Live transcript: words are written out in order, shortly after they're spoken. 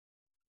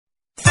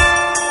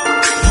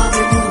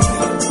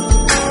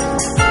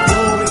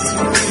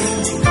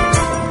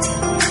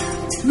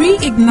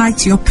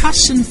reignite your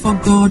passion for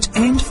God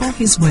and for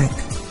His work.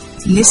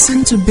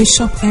 Listen to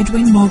Bishop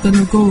Edwin Morgan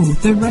Ogo,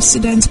 the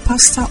resident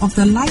pastor of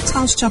the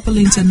Lighthouse Chapel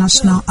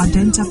International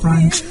Adenta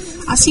branch,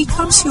 as he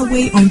comes your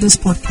way on this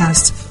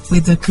podcast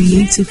with the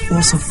creative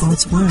force of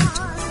God's Word.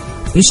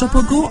 Bishop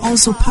Ogo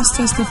also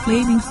pastors the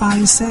Flaming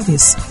Fire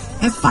Service,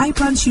 a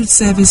vibrant youth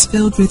service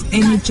filled with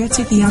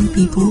energetic young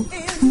people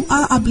who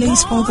are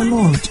ablaze for the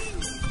Lord.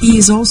 He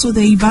is also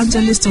the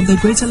evangelist of the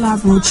Greater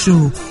Love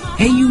Roadshow,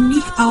 a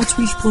unique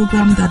outreach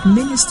program that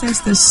ministers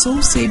the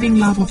soul-saving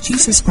love of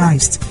Jesus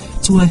Christ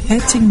to a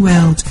hurting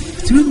world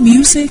through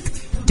music,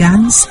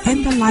 dance,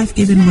 and the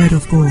life-giving Word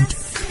of God.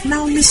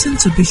 Now listen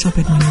to Bishop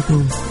Edwin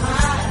Ogo.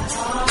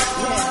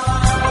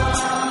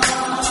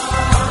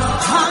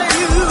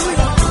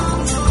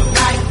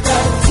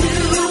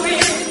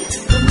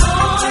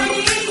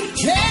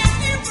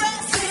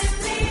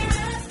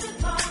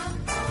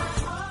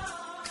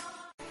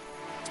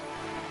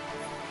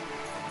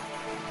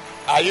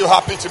 Are you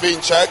happy to be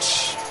in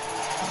church?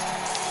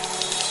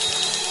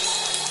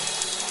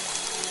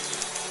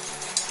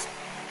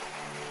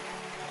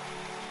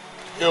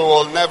 You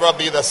will never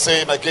be the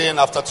same again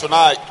after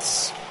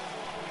tonight.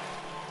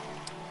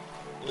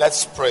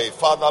 Let's pray.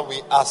 Father,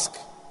 we ask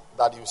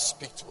that you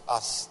speak to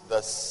us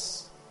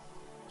this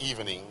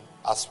evening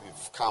as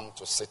we've come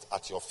to sit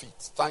at your feet.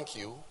 Thank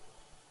you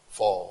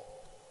for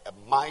a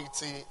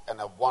mighty and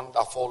a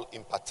wonderful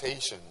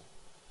impartation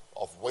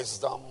of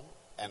wisdom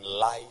and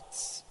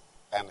light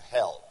and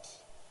help.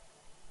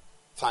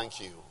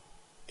 Thank you.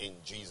 In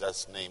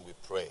Jesus' name we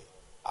pray.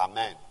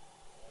 Amen.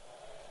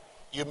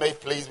 You may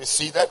please be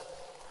seated.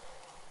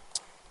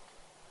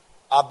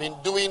 I've been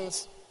doing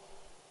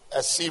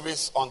a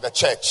series on the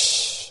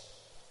church.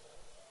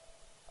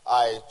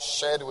 I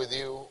shared with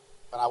you,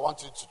 and I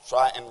want you to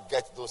try and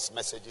get those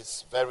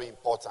messages. Very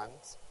important.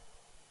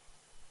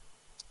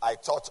 I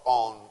taught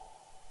on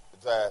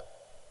the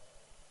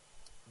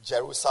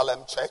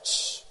Jerusalem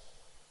church.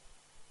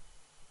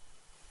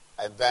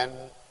 And then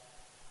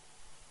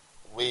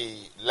we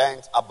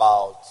learned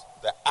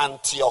about the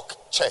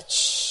Antioch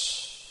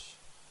church.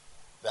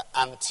 The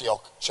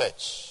Antioch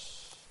church.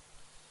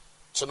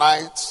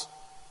 Tonight,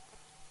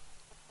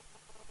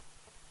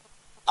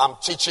 I'm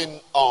teaching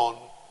on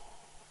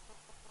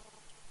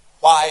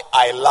why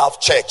I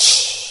love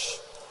church.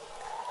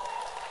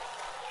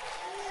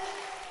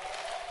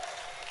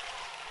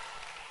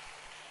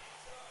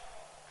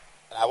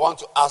 And I want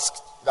to ask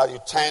that you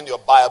turn your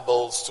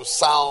Bibles to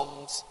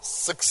Psalms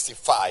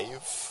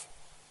 65,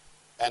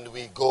 and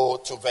we go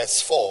to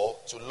verse 4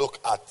 to look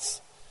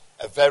at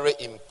a very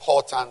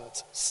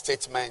important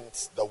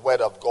statement the Word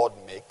of God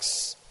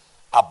makes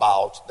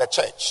about the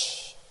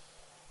church.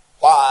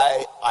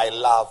 Why I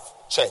love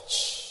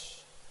church.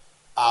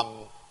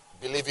 I'm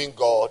believing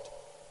God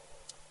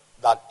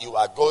that you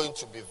are going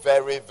to be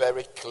very,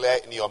 very clear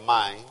in your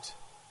mind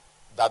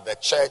that the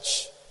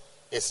church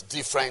is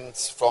different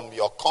from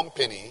your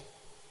company,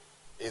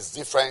 is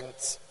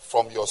different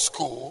from your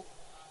school,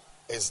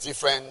 is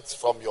different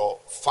from your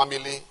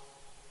family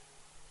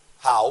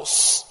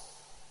house,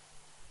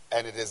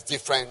 and it is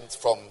different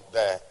from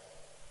the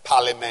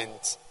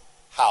parliament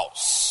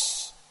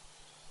house.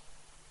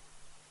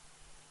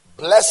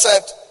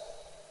 Blessed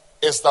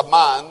is the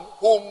man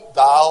whom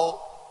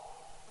thou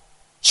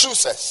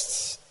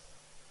choosest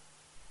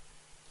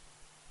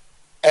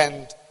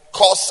and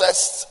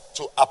causest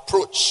to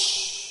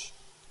approach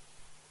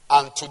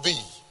unto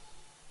thee,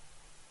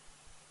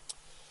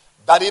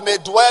 that he may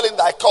dwell in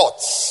thy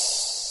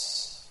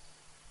courts.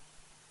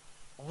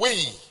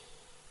 We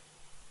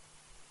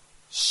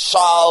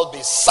shall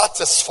be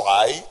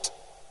satisfied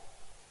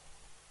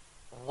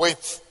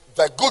with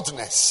the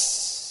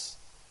goodness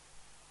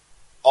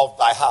of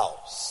thy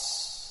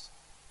house,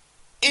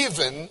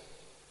 even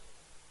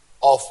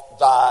of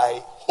thy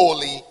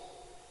holy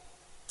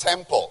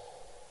temple.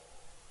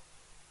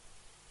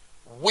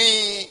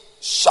 We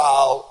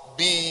shall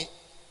be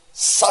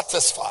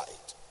satisfied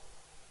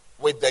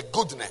with the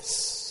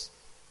goodness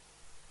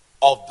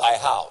of thy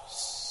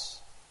house,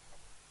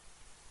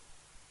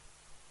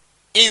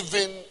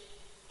 even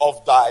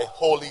of thy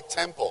holy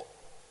temple.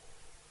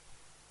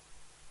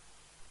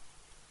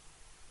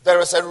 There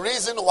is a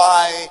reason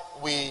why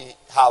we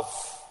have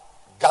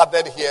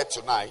gathered here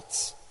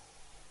tonight,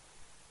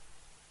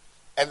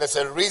 and there's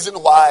a reason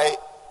why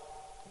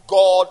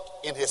God,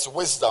 in his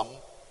wisdom,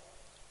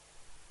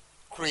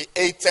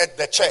 created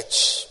the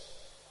church.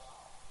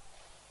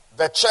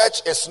 The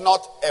church is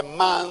not a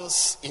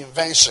man's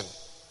invention.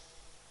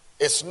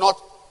 It's not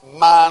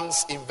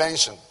man's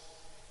invention.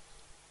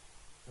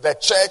 The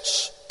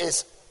church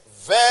is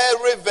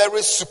very,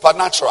 very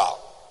supernatural.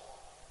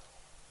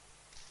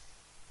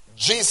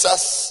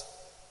 Jesus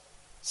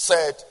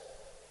said,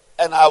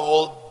 and I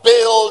will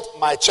build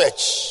my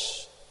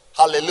church.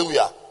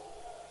 Hallelujah.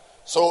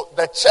 So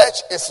the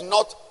church is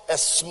not a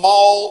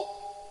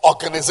small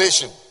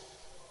organization.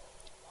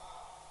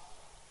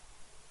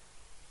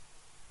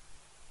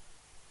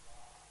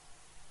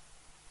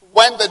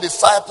 When the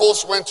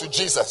disciples went to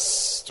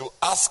Jesus to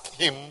ask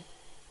him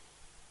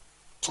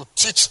to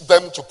teach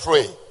them to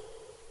pray.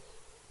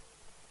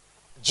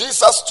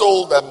 Jesus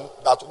told them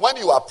that when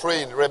you are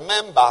praying,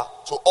 remember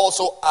to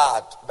also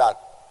add that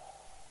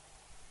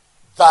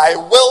thy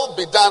will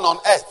be done on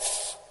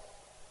earth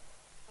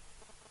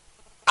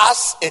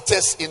as it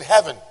is in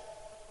heaven.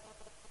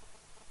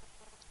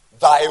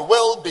 Thy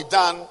will be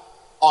done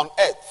on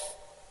earth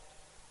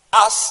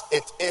as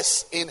it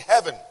is in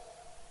heaven.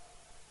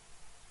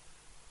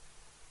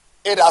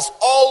 It has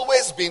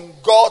always been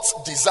God's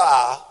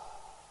desire,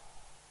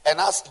 and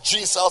as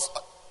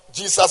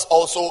Jesus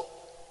also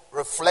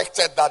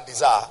reflected that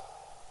desire,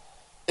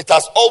 it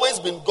has always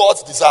been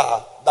God's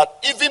desire that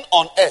even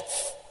on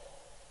earth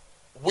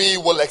we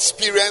will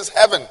experience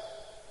heaven.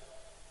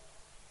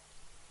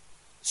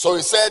 So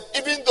he said,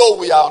 even though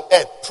we are on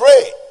earth,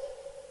 pray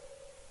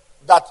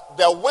that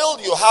the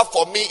will you have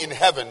for me in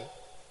heaven,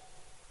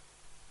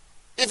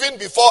 even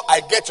before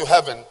I get to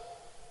heaven,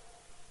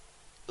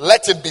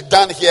 let it be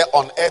done here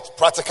on earth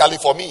practically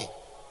for me.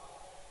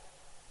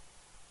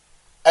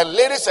 And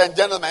ladies and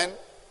gentlemen,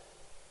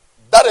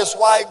 that is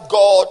why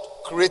God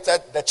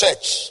created the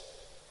church.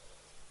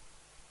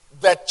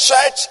 The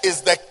church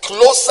is the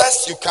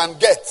closest you can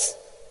get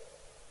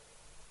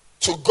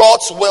to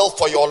God's will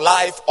for your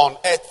life on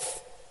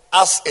earth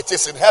as it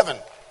is in heaven.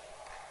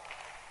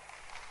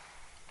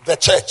 The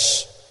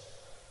church.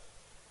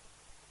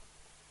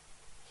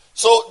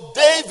 So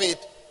David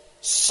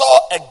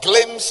saw a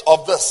glimpse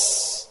of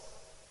this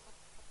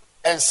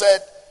and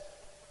said,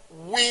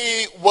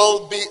 we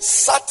will be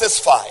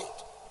satisfied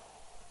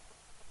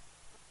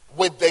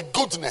with the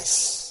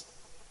goodness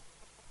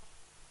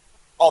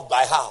of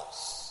thy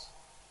house,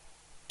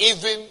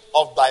 even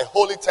of thy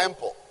holy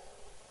temple.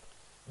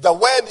 The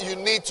word you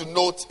need to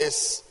note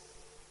is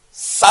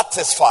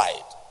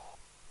satisfied.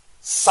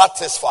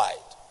 Satisfied.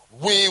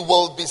 We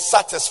will be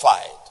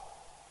satisfied.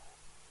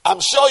 I'm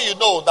sure you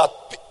know that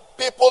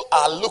people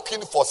are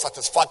looking for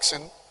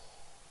satisfaction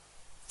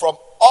from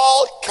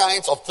all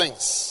kinds of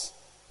things.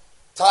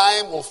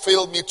 Time will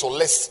fail me to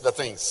list the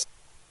things,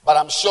 but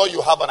I'm sure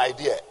you have an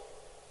idea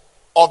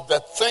of the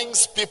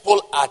things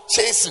people are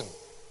chasing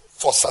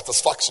for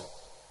satisfaction.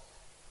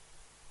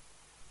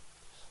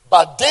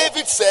 But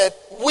David said,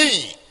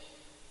 we.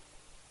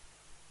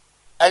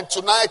 And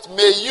tonight,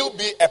 may you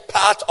be a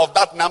part of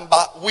that number,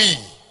 we.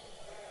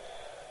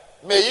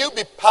 May you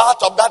be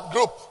part of that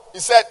group. He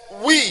said,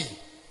 we,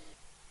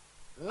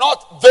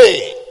 not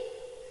they.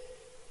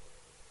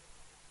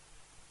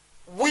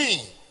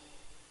 We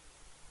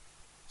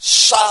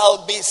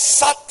shall be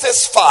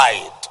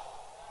satisfied.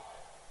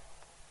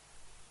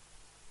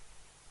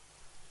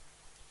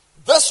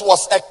 This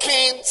was a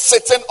king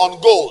sitting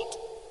on gold.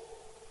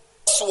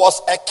 This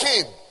was a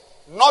king,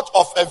 not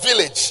of a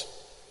village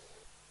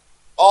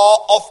or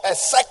of a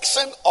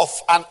section of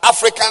an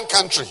African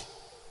country.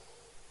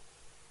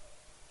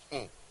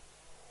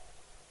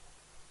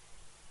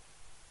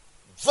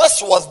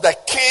 This was the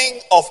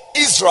king of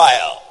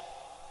Israel.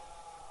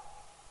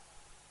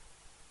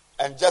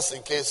 And just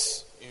in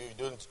case you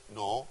don't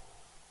know,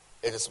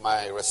 it is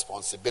my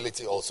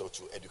responsibility also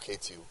to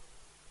educate you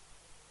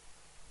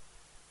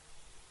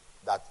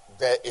that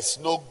there is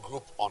no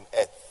group on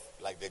earth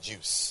like the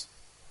Jews.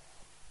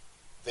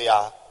 They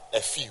are a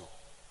few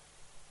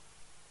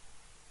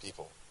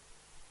people,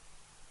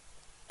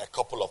 a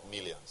couple of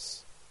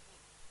millions,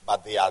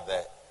 but they are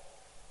the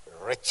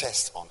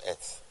richest on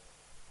earth,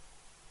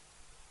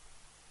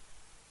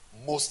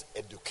 most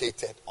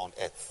educated on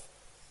earth,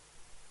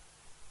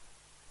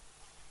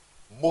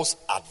 most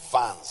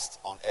advanced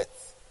on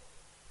earth.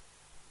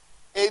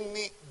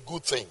 Any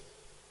good thing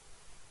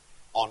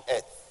on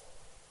earth,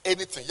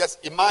 anything,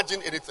 just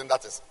imagine anything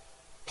that is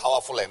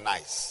powerful and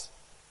nice.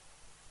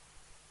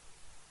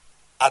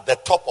 At the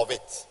top of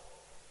it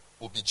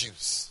will be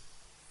Jews.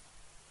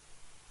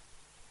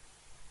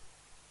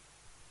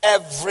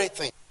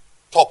 Everything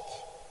top.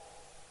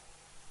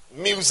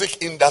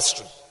 Music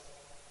industry,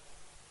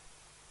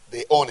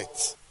 they own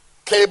it.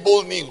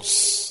 Cable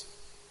news,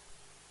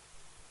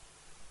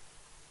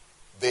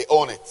 they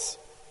own it.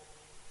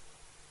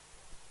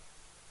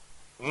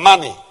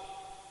 Money,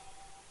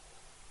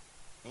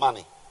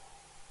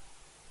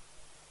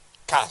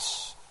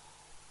 cash,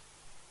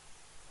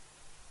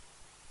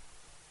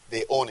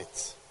 they own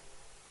it.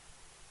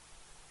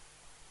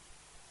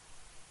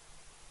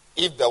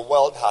 If the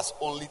world has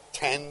only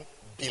 10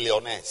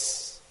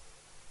 billionaires,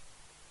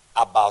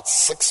 about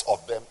 6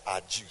 of them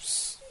are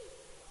Jews.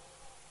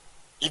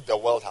 If the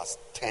world has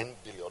 10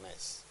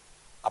 billionaires,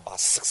 about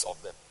 6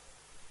 of them.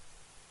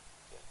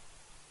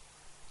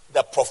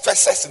 The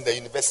professors in the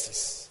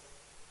universities,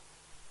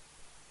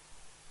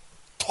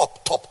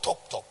 top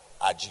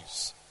are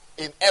Jews.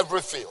 In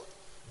every field.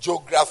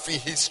 Geography,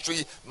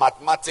 history,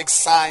 mathematics,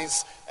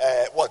 science,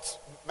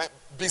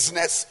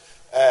 business,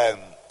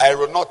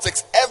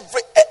 aeronautics,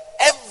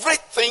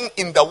 everything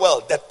in the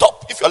world, the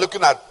top. If you're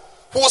looking at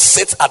who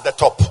sits at the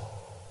top,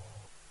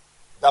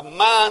 the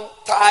man,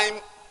 Time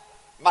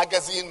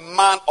magazine,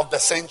 man of the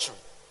century,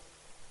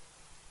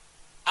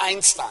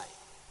 Einstein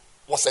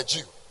was a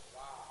Jew.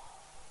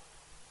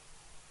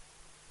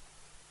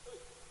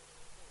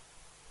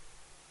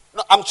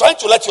 I'm trying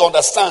to let you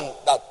understand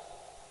that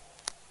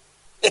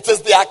it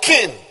is their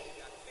king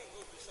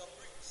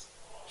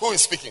who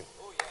is speaking.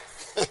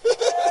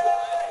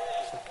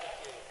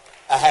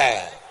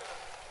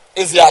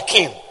 Is their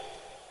king.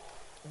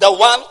 The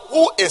one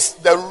who is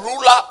the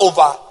ruler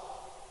over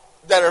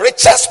the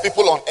richest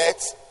people on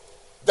earth,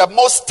 the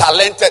most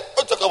talented.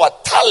 We're talking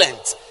about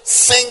talent,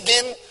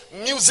 singing,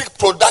 music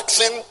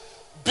production,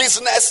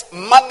 business,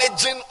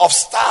 managing of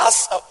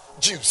stars,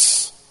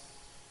 Jews.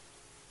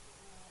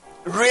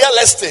 Real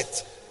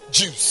estate,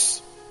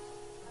 Jews.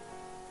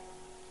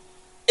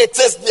 It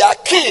is their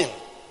king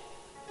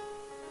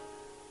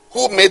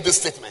who made this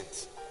statement.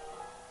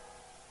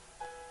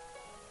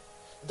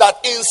 That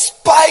in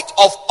spite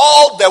of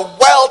all the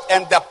wealth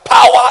and the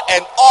power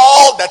and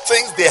all the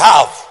things they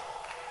have,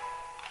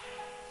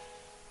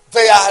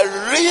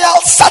 their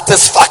real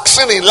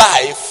satisfaction in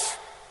life,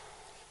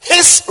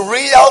 his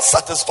real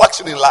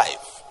satisfaction in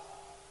life,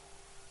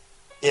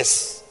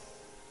 is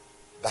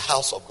the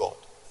house of God.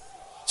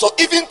 So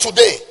even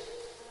today,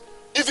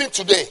 if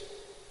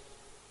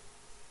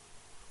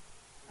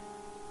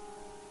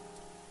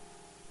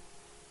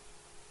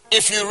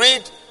you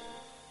read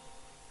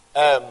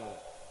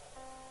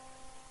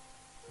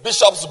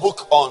Bishop's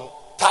book on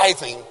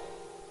tithing,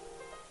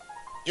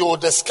 you will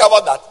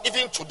discover that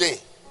even today,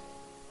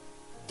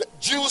 the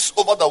Jews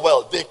over the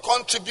world, they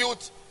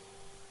contribute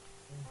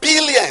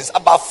billions,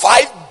 about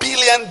 $5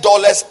 billion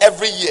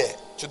every year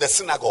to the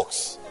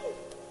synagogues.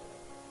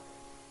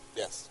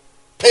 Yes.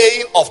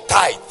 Paying of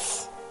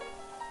tithes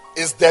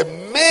is the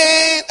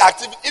main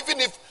activity.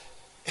 Even if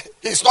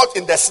he's not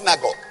in the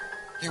synagogue,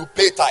 he will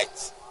pay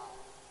tithes.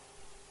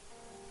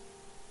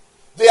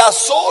 They are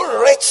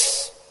so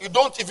rich, you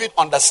don't even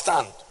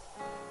understand.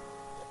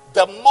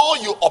 The more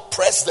you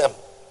oppress them,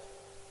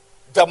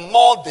 the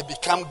more they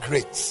become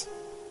great.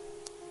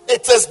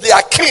 It is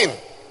their king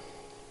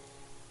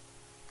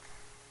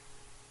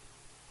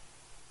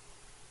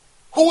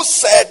who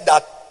said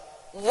that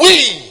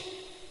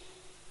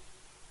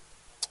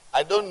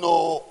I don't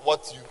know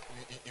what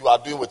you are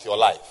doing with your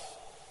life.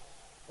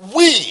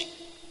 We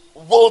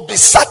will be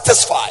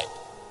satisfied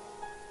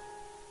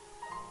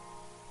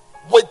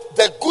with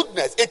the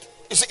goodness.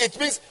 It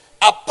means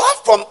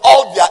apart from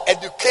all their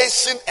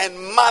education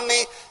and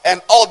money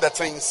and all the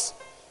things,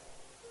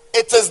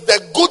 it is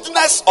the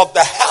goodness of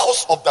the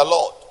house of the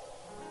Lord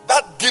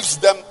that gives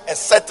them a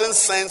certain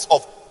sense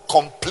of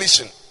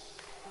completion.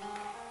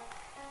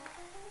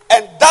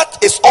 And that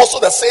is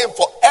also the same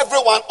for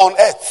everyone on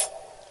earth.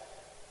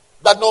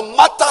 That no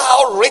matter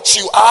how rich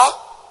you are,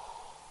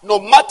 no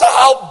matter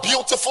how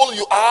beautiful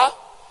you are,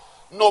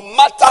 no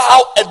matter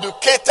how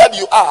educated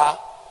you are,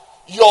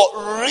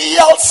 your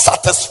real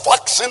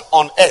satisfaction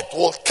on earth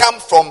will come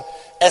from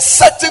a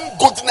certain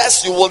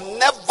goodness you will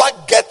never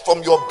get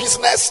from your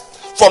business,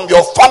 from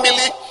your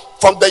family,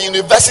 from the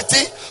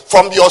university,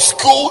 from your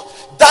school.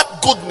 That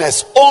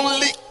goodness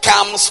only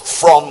comes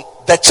from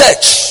the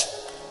church.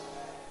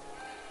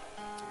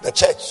 The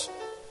church.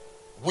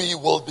 We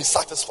will be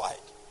satisfied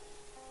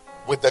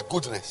with the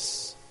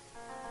goodness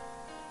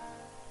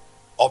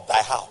of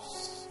thy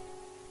house.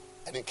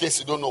 And in case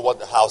you don't know what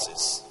the house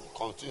is,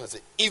 continue to say,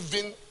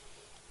 even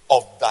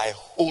of thy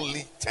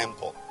holy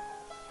temple.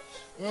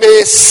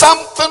 May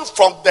something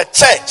from the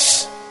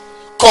church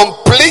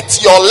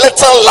complete your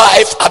little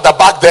life at the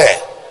back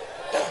there.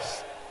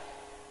 Yes.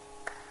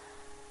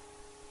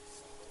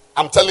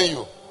 I'm telling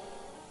you,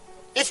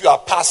 if you are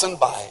passing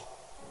by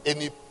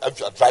if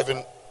you are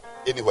driving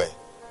anywhere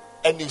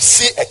and you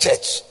see a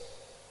church,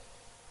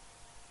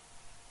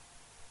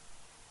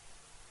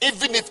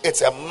 even if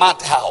it's a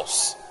mud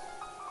house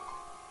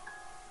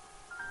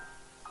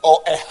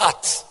or a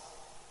hut,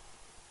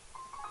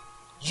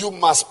 you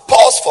must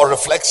pause for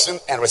reflection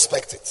and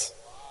respect it.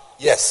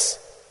 Yes.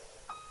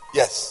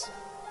 Yes.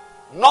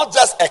 Not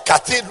just a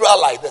cathedral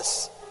like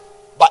this,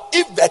 but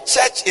if the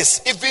church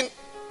is even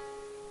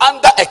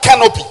under a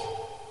canopy,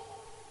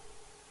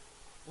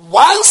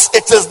 once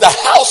it is the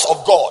house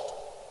of God,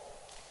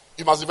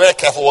 you must be very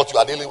careful what you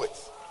are dealing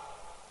with.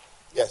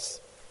 Yes.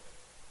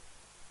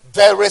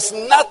 There is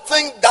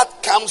nothing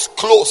that comes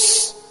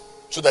close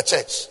to the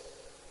church.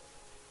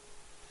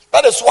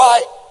 That is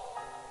why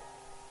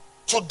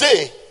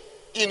today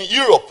in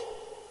Europe,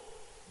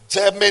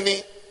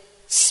 Germany,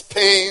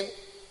 Spain,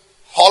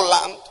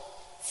 Holland,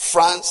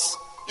 France,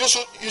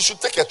 you should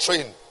take a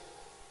train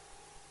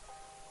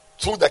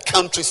through the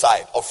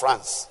countryside of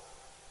France.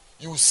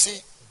 You will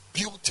see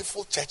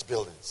beautiful church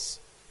buildings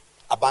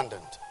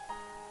abandoned.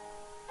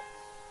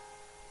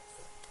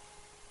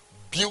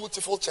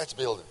 Beautiful church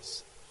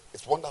buildings.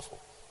 It's wonderful.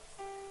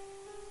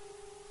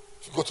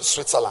 If you go to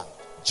Switzerland,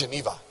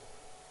 Geneva,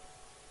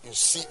 you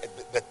see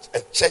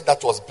a church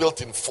that was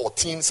built in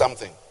 14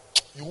 something.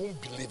 You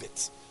won't believe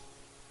it.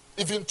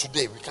 Even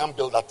today, we can't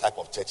build that type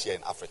of church here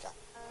in Africa.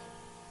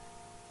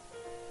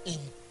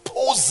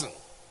 Imposing.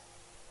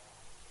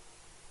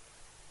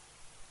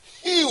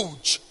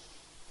 Huge.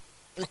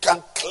 You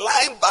can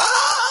climb,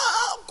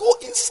 go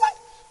inside.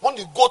 When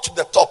you go to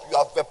the top, you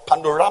have a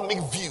panoramic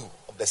view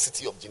of the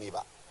city of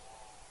Geneva.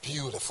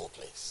 Beautiful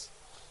place.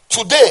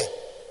 Today,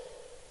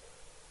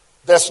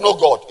 there's no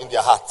God in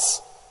their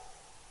hearts.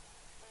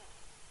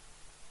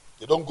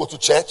 They don't go to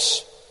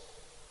church.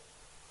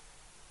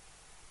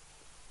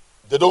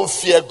 They don't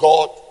fear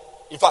God.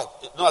 In fact,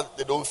 no,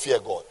 they don't fear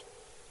God.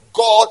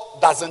 God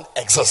doesn't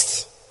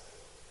exist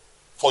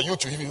for you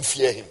to even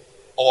fear him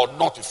or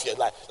not to fear.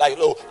 Like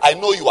oh, I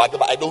know you are there,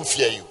 but I don't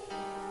fear you.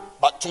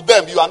 But to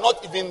them, you are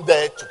not even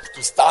there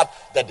to start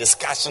the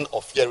discussion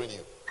of fearing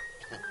you.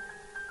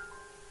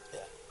 Yeah.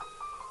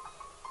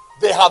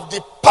 They have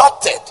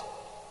departed.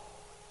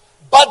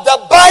 But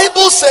the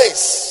Bible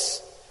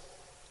says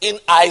in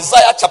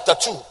Isaiah chapter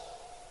 2,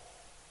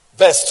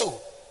 verse 2,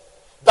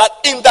 that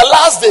in the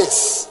last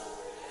days,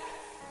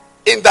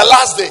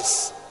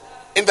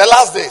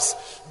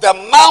 the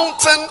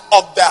mountain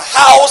of the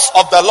house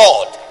of the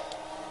Lord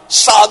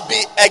shall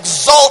be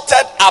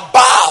exalted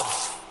above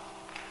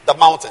the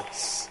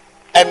mountains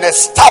and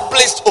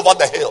established over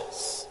the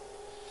hills.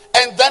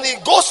 And then he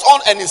goes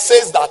on and he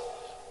says that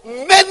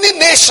many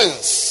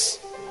nations,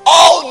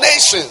 all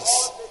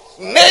nations,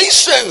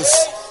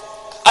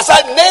 I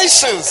said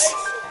nations,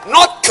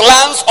 not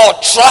clans or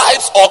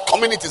tribes or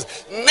communities,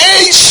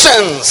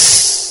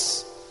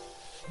 nations,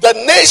 the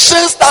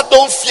nations that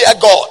don't fear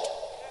God,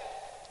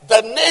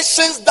 the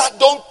nations that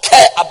don't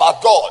care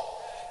about God,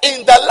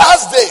 in the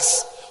last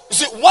days. You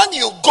see, when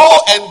you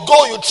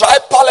you try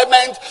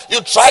parliament,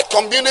 you try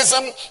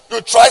communism,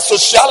 you try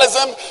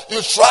socialism,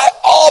 you try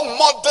all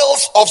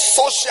models of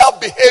social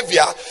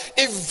behavior,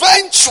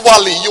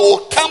 eventually you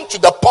will come to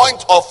the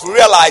point of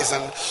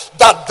realizing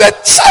that the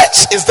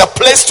church is the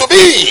place to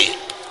be.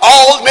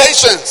 All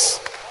nations.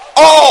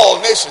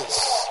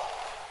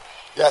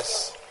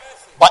 Yes.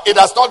 But it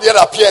has not yet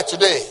appeared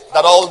today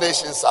that all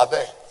nations are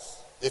there.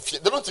 They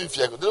don't even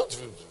fear God. They don't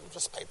even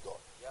respect God.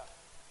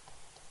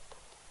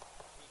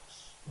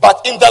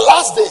 But in the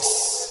last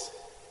days,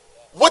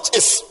 which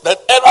is the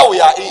era we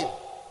are in,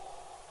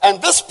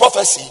 and this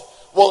prophecy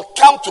will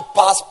come to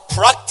pass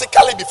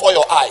practically before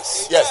your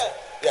eyes. Yes.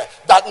 Yeah.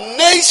 That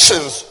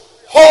nations,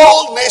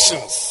 whole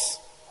nations.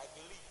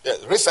 Yeah,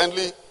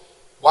 recently,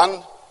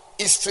 one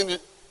Eastern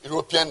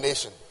European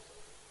nation,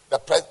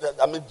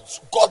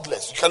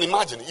 godless. You can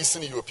imagine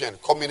Eastern European,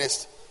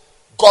 communist,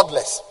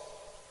 godless.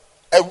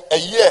 A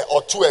year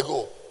or two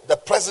ago, the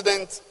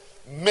president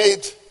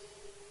made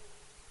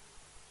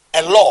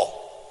a law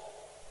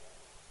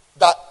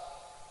that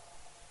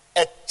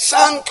a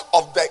chunk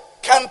of the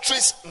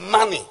country's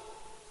money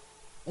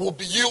will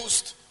be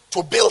used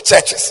to build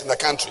churches in the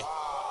country.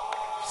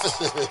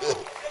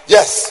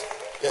 Yes.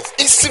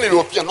 Eastern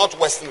European, not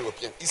Western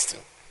European.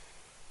 Eastern.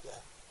 Yeah.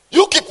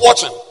 You keep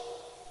watching.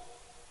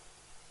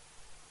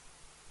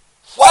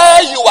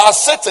 Where you are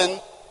sitting,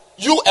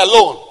 you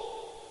alone,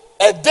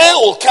 a day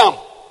will come.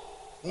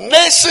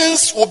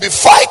 Nations will be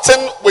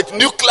fighting with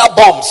nuclear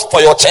bombs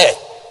for your chair.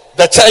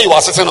 The chair you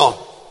are sitting on.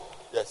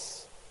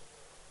 Yes.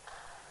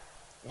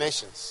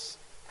 Nations.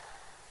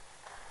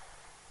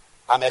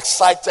 I'm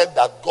excited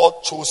that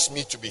God chose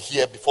me to be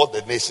here before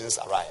the nations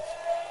arrive.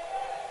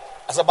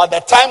 I said, by the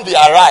time they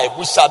arrive,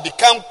 we shall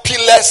become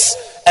pillars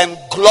and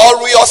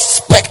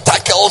glorious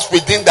spectacles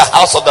within the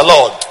house of the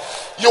Lord.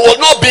 You will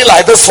not be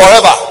like this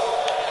forever.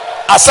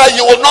 I said,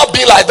 you will not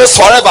be like this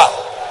forever.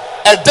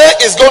 A day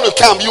is going to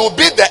come. You will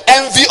be the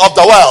envy of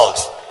the world.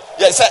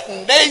 Yes,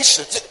 yeah,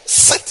 nation.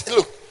 Sit,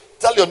 look.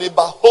 Tell your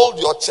neighbor, hold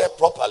your chair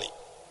properly.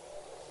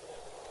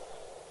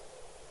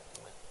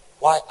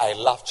 Why I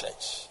love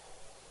church.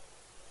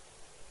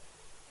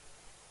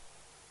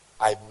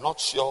 I'm not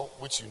sure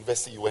which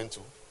university you went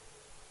to,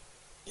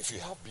 if you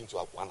have been to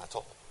one at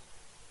all.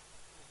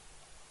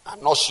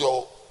 I'm not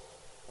sure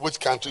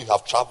which country you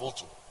have traveled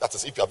to. That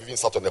is, if you have even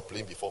sat on a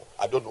plane before.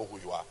 I don't know who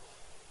you are.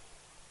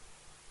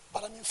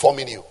 But I'm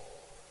informing you.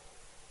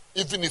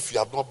 Even if you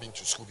have not been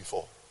to school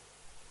before,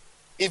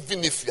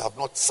 even if you have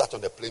not sat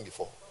on a plane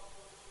before,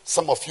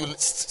 some of you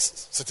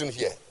sitting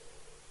here,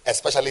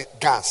 especially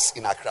Gans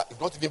in Accra, you've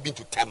not even been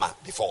to Tema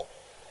before.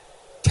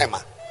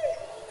 Tema.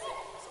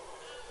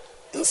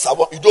 In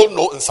Sawam, you don't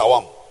know in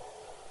Sawam.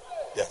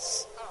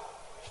 Yes.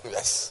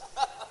 Yes.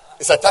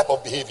 It's a type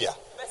of behavior.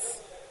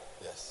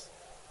 Yes.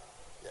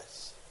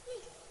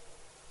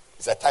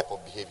 It's a type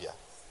of behavior.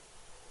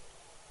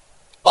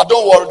 But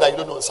don't worry that you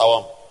don't know in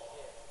Sawam.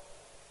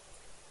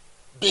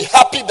 Be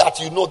happy that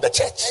you know the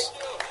church.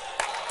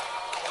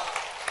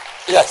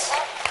 Yes.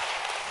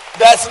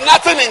 There's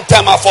nothing in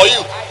Tema for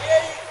you.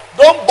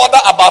 Don't bother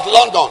about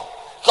London.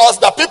 Because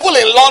the people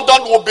in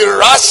London will be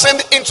rushing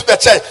into the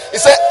church. He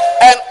said,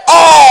 and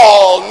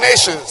all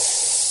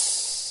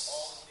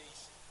nations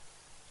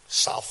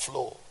shall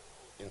flow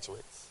into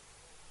it.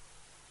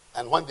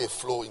 And when they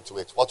flow into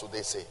it, what will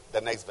they say?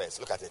 The next verse,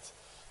 look at it.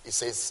 It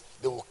says,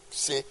 they will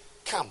say,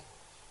 come,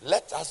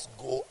 let us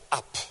go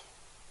up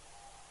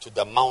to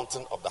the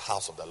mountain of the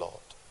house of the Lord,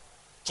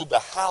 to the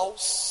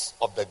house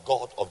of the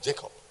God of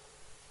Jacob.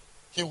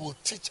 He will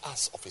teach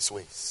us of his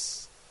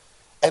ways,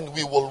 and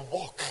we will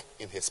walk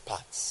in his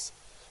paths.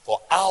 For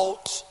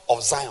out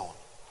of Zion,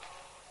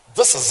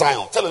 this is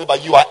Zion. Tell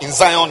everybody you are in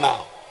Zion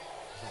now.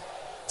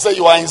 So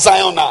you are in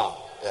Zion now.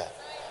 Yeah.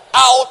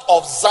 Out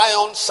of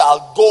Zion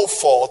shall go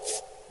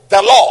forth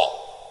the law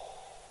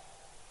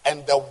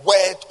and the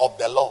word of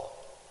the Lord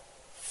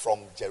from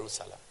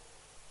Jerusalem.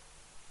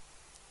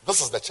 This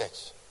is the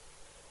church.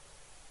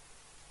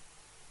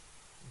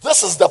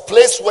 This is the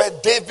place where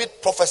David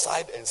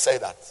prophesied and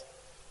said that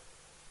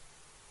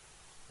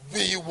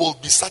we will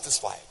be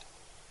satisfied.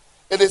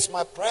 It is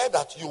my prayer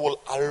that you will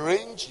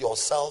arrange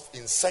yourself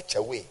in such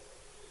a way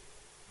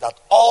that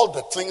all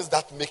the things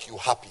that make you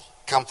happy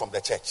come from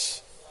the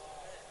church.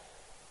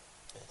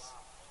 Yes.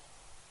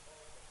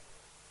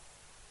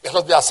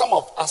 Because there are some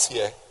of us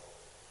here,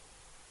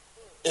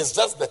 it's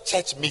just the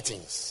church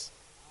meetings.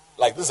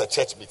 Like this is a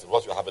church meeting.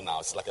 What you're having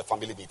now is like a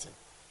family meeting.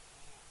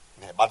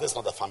 Yeah, but it's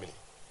not the family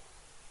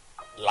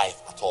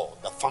life at all.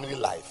 The family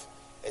life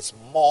is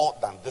more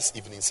than this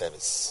evening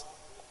service.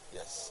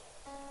 Yes.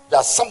 There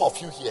are some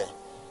of you here,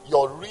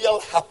 your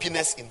real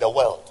happiness in the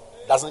world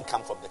doesn't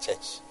come from the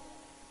church.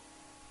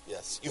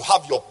 Yes. You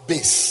have your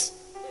base.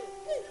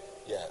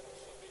 Yeah.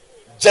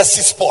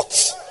 Jersey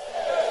Sports.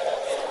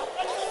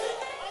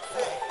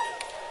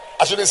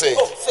 I shouldn't say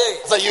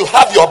it. So you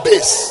have your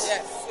base.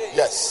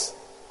 Yes.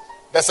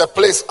 There's a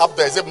place up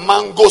there. Is it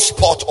Mango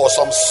Sport or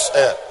some?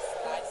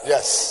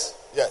 Yes.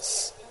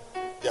 Yes.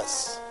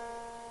 Yes.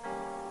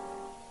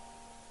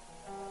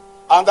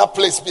 Another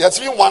place. There's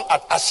been one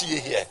at Ashie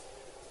here.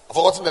 I've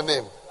forgotten the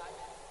name.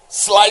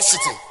 Sly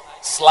City.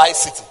 Sly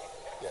City.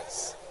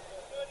 Yes.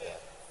 Yeah.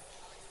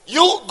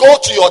 You go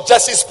to your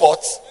Jersey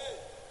Sports.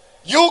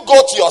 You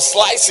go to your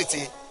Sly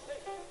City.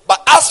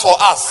 But as for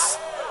us,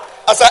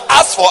 I said,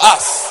 as for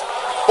us,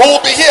 we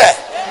will be here.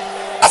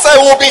 I said,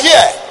 we will be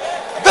here.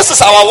 This is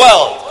our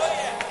world.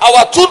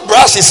 Our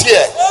toothbrush is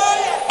here.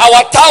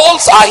 Our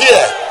towels are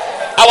here.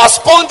 Our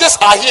sponges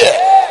are here.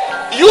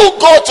 You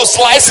go to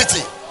Sly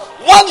City.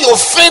 When you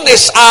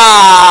finish,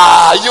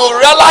 you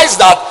realize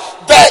that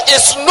there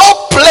is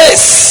no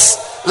place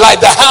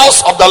like the house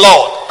of the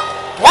Lord.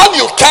 When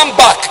you come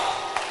back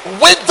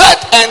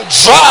withered and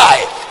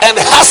dry and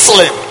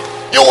hustling,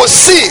 you will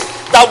see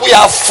that we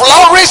have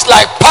flourished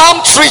like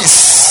palm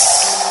trees.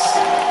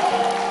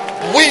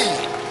 We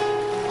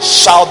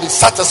shall be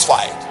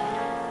satisfied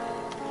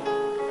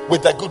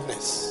with the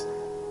goodness.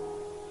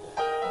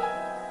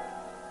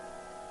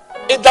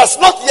 It does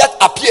not yet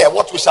appear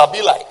what we shall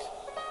be like.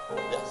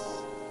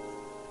 Yes.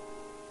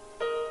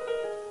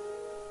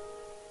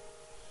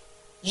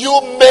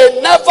 You may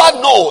never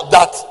know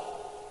that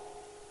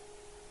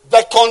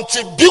the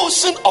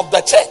contribution of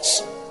the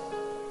church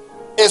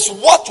is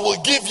what will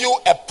give you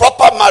a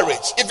proper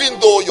marriage, even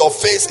though your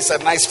face is a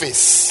nice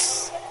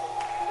face.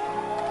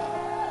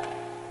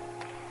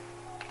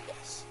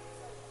 Yes.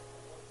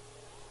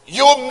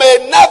 You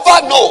may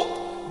never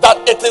know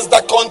that it is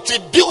the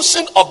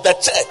contribution of the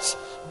church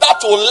that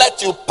will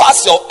let you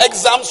pass your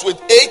exams with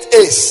 8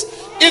 A's,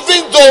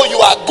 even though you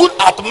are good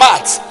at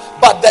maths.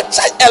 But the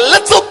church, a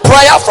little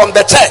prayer from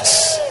the church,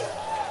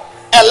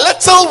 a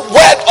little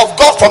word of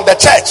God from the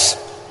church.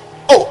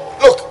 Oh,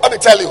 look, let me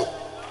tell you,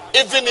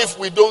 even if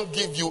we don't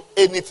give you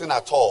anything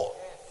at all,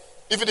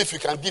 even if we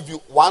can give you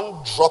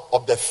one drop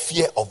of the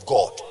fear of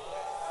God,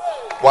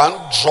 one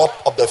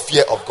drop of the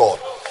fear of God,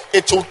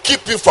 it will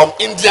keep you from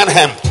Indian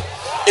hemp.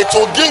 It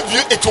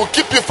will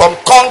keep you from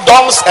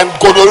condoms and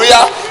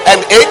gonorrhea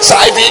and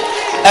HIV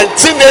and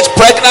teenage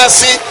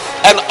pregnancy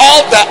and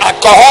all the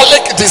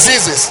alcoholic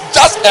diseases.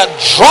 Just a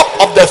drop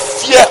of the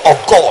fear of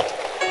God.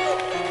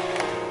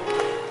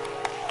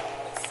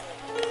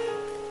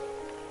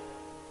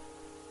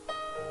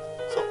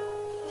 So,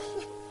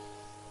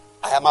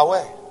 I am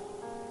aware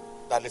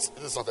that this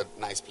is not a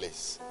nice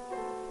place.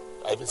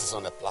 I even sit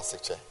on a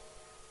plastic chair.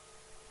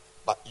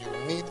 But you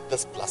need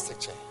this plastic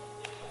chair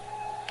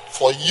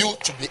for you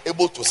to be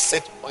able to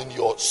sit on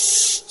your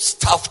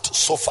stuffed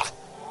sofa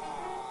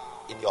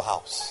in your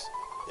house.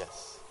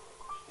 Yes.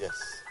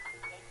 Yes.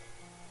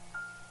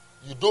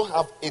 You don't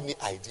have any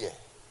idea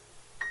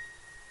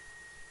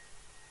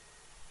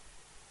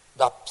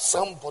that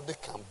somebody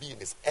can be in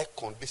his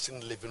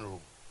air-conditioned living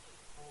room.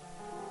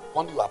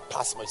 When you are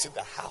passing, you see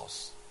the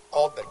house,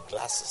 all the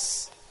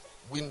glasses,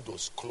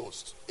 windows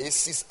closed,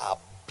 ACs are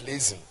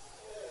blazing.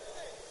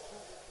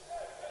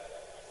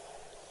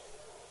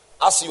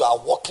 As you are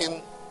walking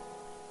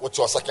with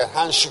your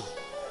second-hand shoe.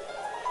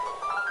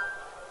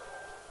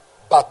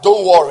 But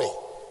don't worry.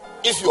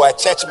 If you are a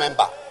church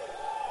member,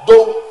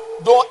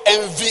 don't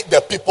envy the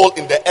people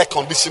in the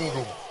air-conditioned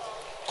room.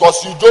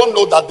 Because you don't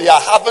know that they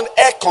are having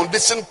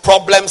air-conditioned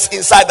problems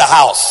inside the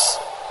house.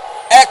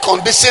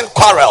 Air-conditioned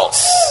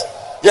quarrels.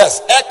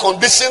 Yes,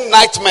 air-conditioned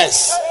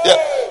nightmares. Yeah.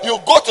 You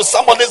go to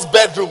somebody's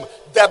bedroom.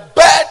 The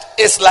bed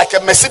is like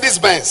a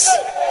Mercedes-Benz.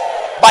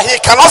 But he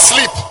cannot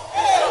sleep.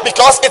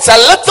 Because it's a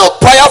little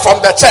prayer from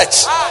the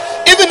church.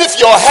 Even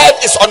if your head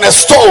is on a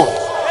stone,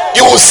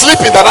 you will sleep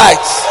in the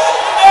night.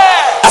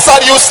 I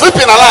said you will sleep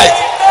in the night.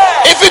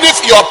 Even if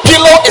your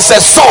pillow is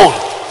a stone,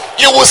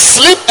 you will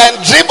sleep and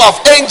dream of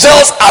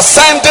angels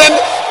ascending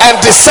and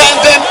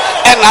descending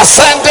and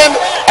ascending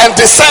and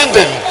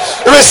descending.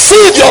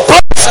 Receive your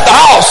place in the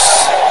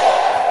house.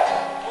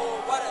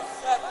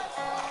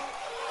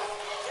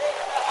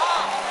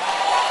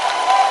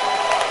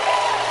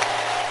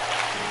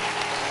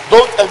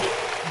 Don't envy.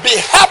 Be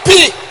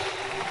happy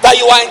that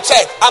you are in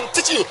church. I'm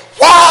teaching you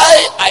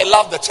why I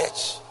love the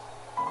church.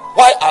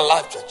 Why I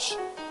love church.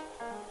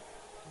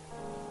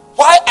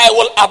 Why I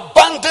will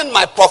abandon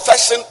my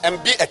profession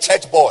and be a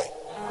church boy.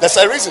 There's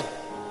a reason.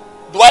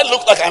 Do I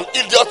look like an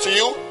idiot to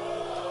you?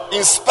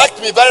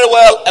 Inspect me very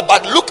well,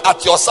 but look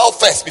at yourself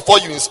first before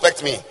you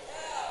inspect me.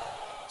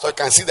 So you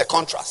can see the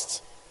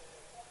contrast.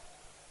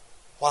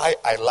 Why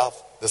I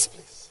love this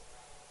place.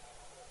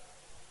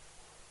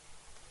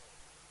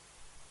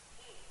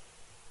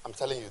 I'm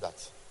telling you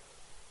that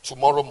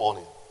tomorrow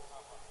morning,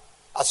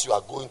 as you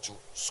are going to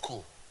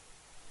school,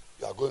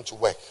 you are going to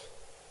work,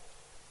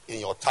 in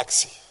your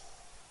taxi,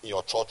 in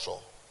your trotro,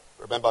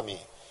 remember me,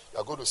 you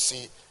are going to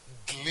see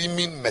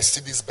gleaming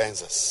Mercedes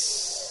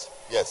Benzes.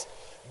 Yes.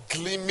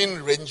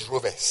 Gleaming Range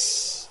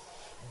Rovers.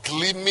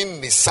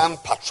 Gleaming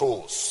Nissan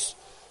Patrols.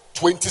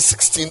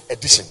 2016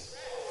 edition.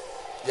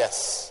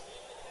 Yes.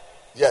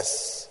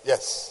 Yes.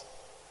 Yes.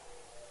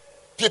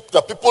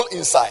 The people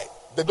inside,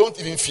 they don't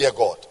even fear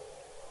God.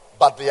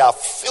 But they are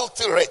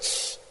filthy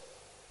rich.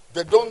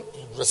 They don't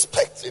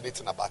respect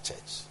anything about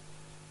church.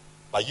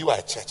 But you are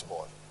a church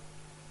boy.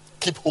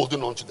 Keep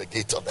holding on to the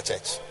gate of the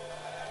church.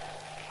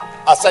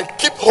 I said,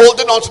 keep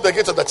holding on to the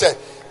gate of the church.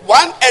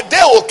 A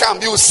day will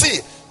come, you will see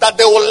that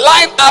they will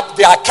line up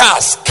their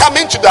cars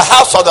coming to the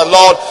house of the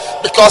Lord,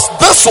 because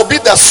this will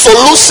be the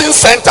solution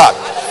center.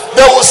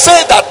 They will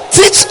say that,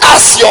 teach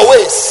us your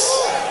ways.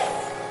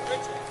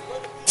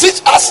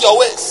 Teach us your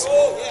ways.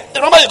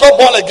 Remember, you got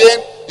born again,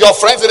 your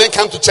friends didn't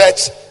come to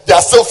church, they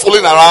are still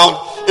fooling around.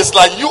 It's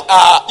like you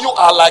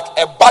are like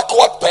a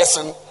backward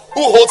person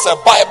who holds a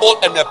Bible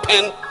and a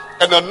pen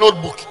and a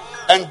notebook,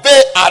 and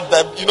they are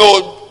the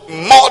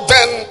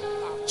modern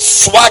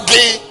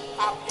swaggy,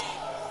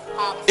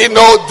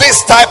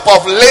 this type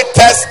of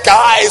latest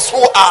guys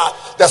who are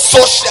the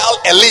social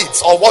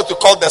elites, or what you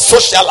call the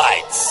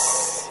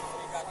socialites.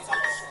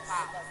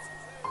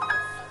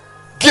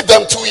 Give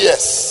them 2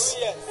 years.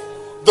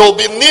 They'll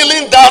be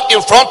kneeling down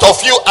in front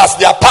of you as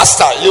their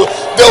pastor. They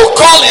will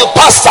call you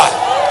pastor.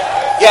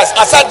 Yes,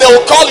 I said they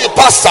will call you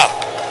pastor.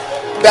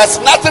 There's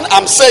nothing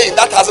I'm saying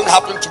that hasn't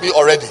happened to me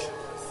already.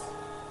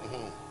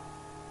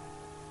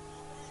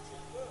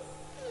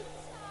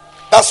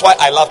 That's why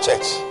I love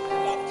church.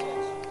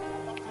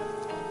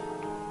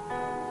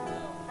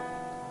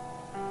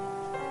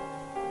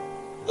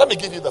 Let me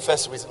give you the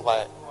first reason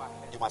why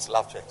you must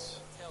love church.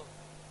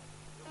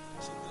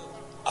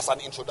 As an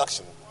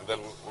introduction, and then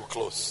we'll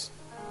close.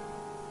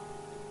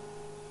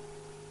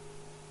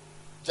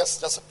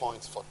 Just a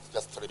point for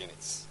just 3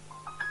 minutes.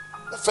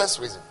 The first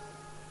reason,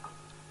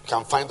 you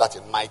can find that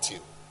in Matthew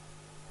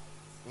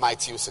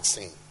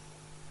 16.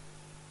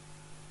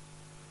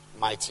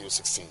 Matthew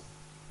 16.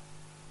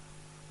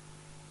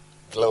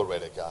 Glory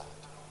to God.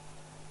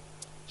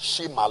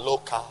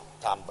 Shimaloka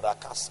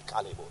tambrakas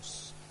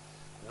kalibos.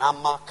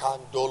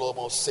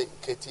 Namakandolomo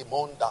seketi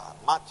monda.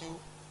 Matthew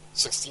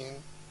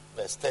 16,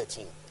 verse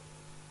 13.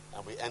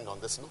 And we end on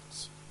this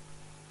note.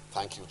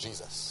 Thank you,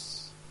 Jesus.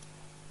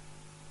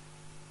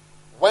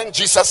 When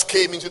Jesus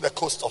came into the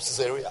coast of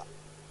Caesarea,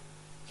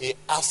 he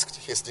asked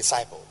his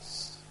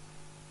disciples,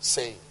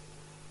 saying,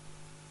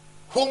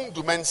 whom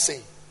do men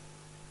say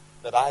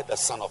that I, the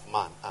Son of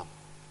Man, am?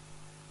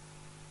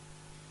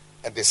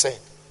 And they said,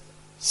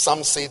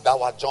 some say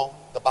thou art John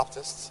the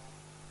Baptist,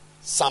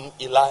 some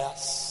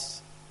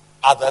Elias,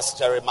 others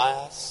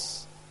Jeremiah,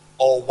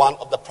 or one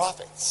of the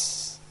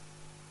prophets.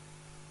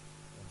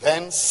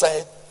 Then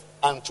said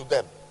unto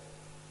them,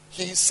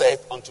 he said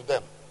unto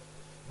them,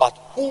 but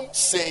whom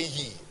say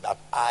ye that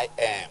I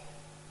am?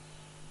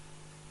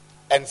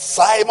 And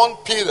Simon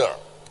Peter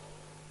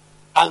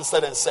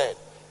answered and said,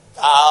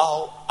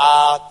 thou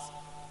art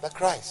the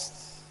Christ.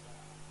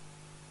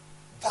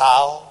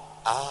 Thou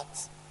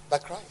art the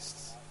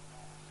Christ,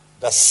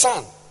 the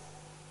Son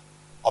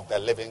of the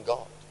living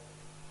God.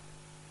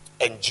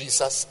 And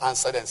Jesus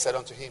answered and said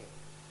unto him,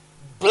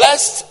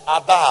 blessed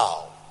art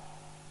thou,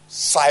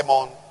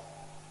 Simon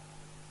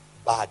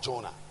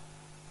Bar-Jonah,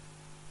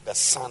 the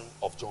son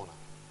of Jonah.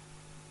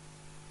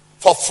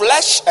 For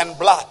flesh and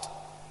blood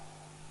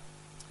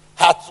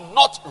hath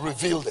not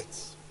revealed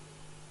it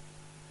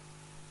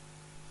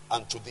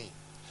unto thee,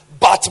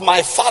 but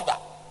my Father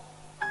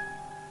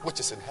which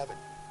is in heaven.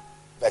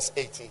 Verse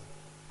 18.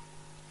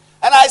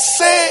 And I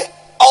say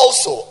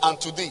also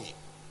unto thee,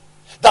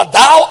 that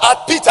thou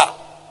art Peter,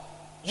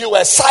 you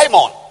were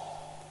Simon,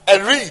 a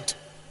reed,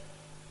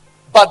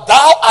 but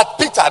thou art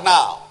Peter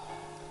now,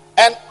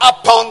 and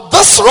upon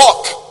this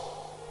rock,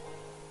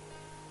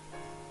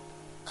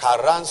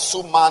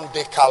 Karansuman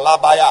de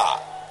Kalabaya,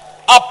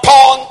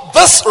 upon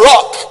this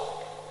rock,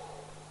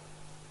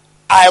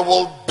 I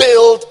will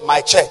build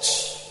my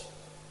church,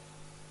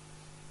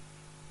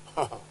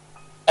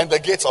 and the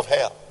gates of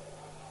hell.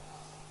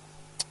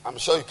 I'm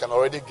sure you can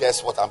already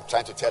guess what I'm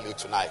trying to tell you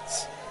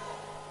tonight.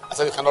 I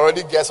said you can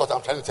already guess what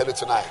I'm trying to tell you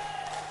tonight.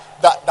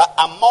 That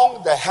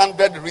among the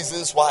 100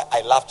 reasons why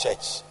I love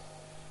church,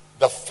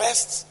 the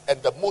first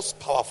and the most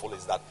powerful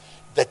is that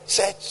the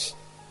church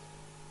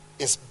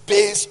is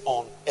based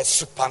on a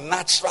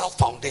supernatural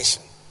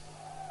foundation.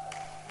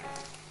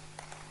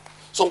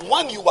 So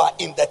when you are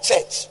in the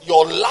church,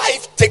 your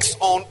life takes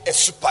on a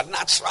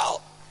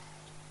supernatural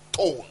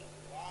tone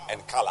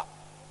and color.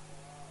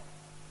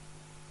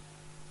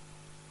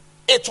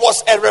 It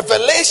was a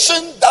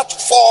revelation that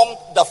formed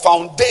the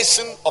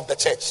foundation of the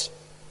church.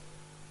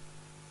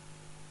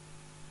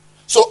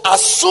 So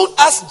as soon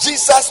as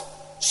Jesus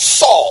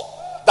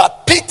saw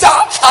that Peter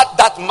had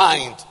that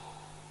mind,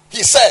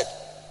 he said,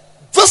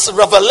 this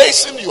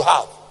revelation you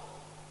have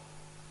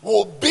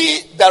will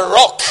be the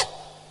rock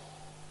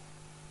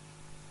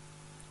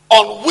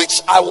on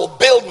which I will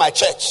build my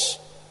church.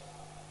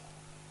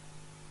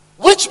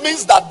 Which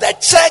means that the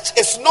church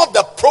is not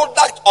the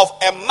product of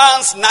a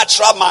man's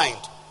natural mind.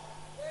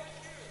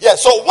 Yeah,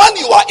 so when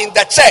you are in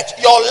the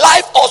church, your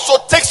life also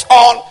takes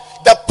on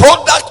the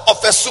product of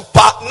a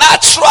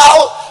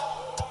supernatural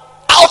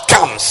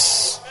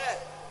outcomes.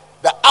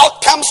 The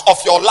outcomes of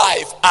your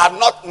life are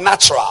not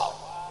natural.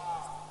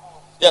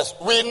 Yes,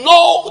 we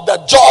know the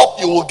job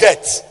you will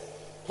get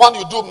when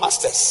you do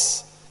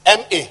masters,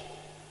 MA,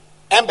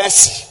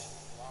 MSc,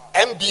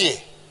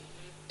 MBA.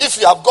 If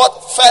you have got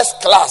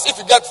first class, if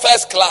you get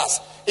first class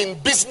in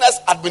business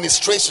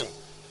administration,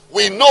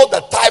 we know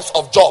the types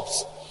of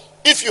jobs.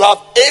 If you have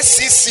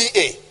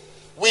ACCA,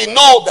 we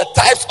know the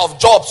types of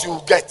jobs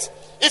you get.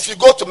 If you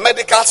go to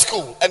medical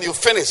school and you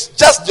finish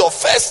just your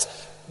first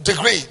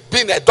degree,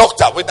 being a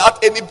doctor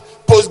without any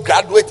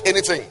postgraduate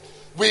anything,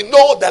 we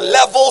know the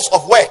levels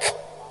of work.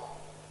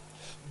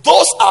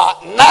 Those are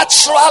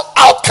natural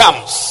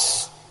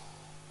outcomes.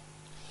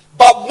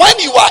 But when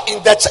you are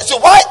in the church, so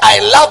why I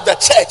love the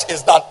church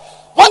is that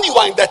when you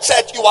are in the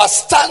church, you are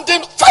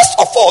standing, first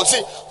of all,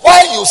 see,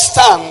 why you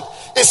stand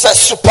is a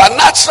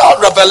supernatural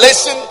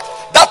revelation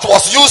that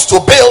was used to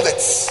build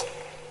it.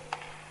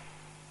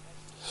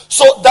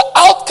 So the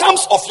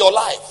outcomes of your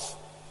life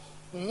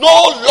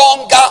no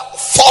longer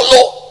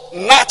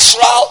follow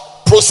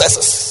natural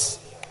processes.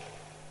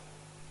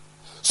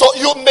 So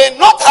you may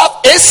not have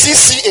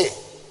ACCA,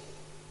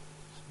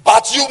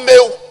 but you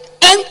may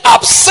end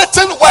up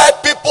sitting where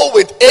people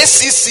with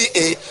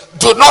ACCA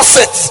do not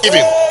sit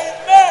even.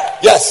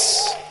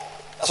 Yes,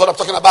 that's what I'm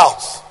talking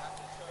about.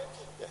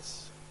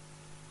 Yes.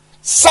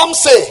 Some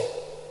say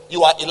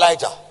you are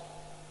Elijah.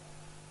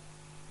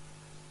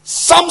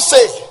 Some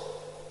say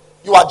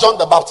you are John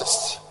the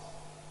Baptist.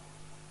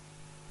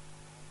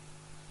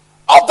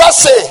 Others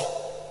say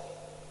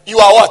you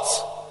are what?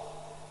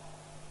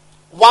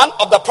 One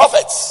of the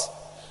prophets.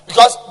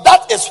 Because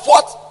that is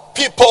what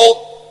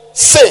people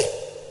say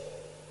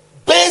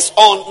based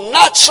on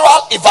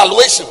natural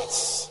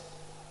evaluations.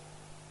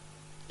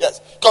 Yes,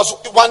 because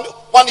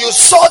when you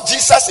saw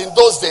Jesus in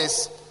those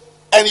days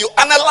and you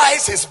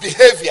analyze his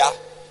behavior,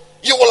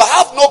 you will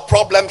have no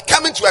problem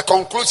coming to a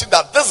conclusion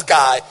that this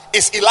guy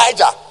is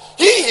Elijah.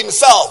 He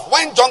himself,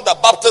 when John the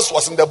Baptist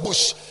was in the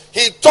bush,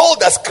 he told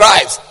the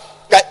scribes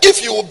that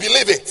if you will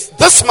believe it,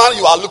 this man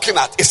you are looking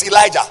at is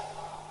Elijah.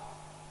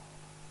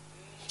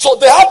 So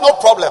they had no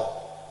problem.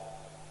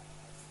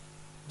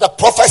 The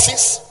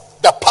prophecies,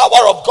 the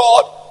power of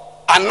God,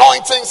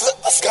 anointings,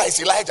 this guy is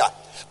Elijah.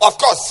 Of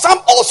course, some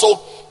also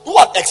who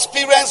had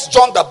experienced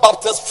John the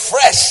Baptist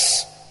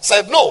fresh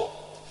said, no,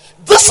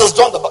 this is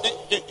John the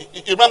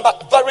Baptist. You remember,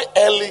 very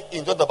early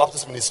in John the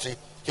Baptist ministry,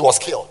 he was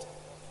killed.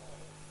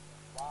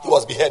 He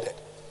was beheaded.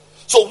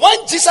 So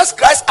when Jesus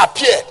Christ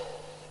appeared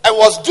and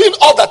was doing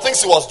all the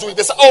things he was doing,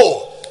 they said,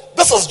 oh,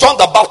 this is John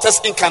the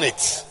Baptist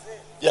incarnate.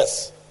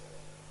 Yes.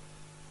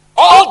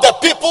 All the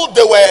people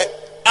they were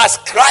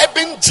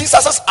ascribing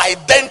Jesus'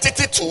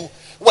 identity to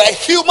were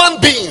human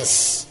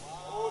beings.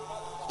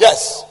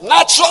 Yes,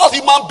 natural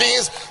human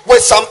beings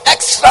with some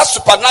extra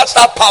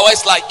supernatural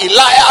powers like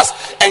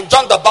Elias and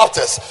John the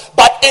Baptist.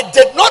 But it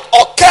did not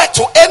occur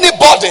to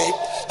anybody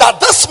that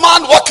this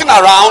man walking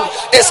around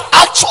is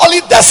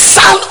actually the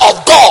Son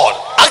of God.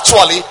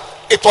 Actually,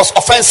 it was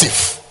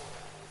offensive.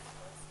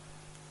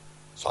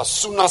 So as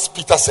soon as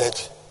Peter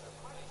said,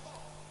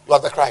 you are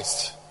the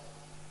Christ.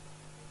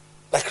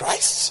 The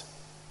Christ?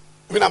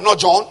 I mean, I'm not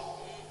John.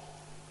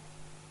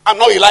 I'm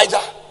not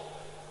Elijah.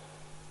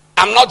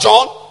 I'm not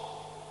John.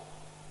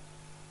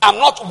 I'm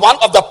not one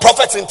of the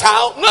prophets in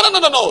town.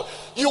 No.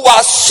 You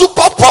are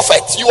super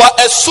prophet. You are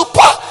a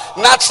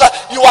supernatural.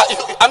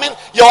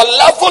 Your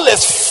level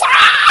is far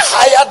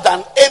higher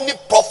than any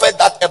prophet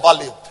that ever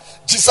lived.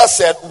 Jesus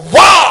said,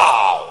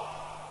 wow.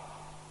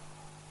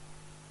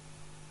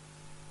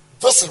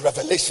 This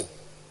revelation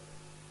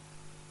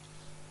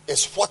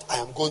is what I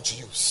am going to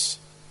use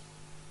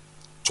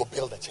to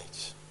build a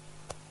church.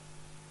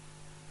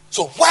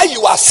 So while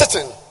you are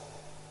sitting,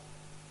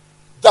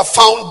 the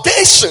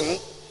foundation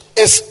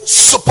is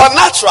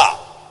supernatural.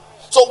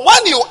 So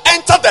when you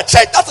enter the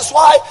church, that is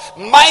why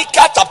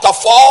Micah chapter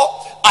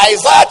 4,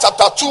 Isaiah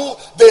chapter 2,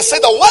 they say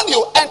that when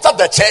you enter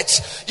the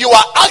church, you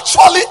are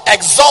actually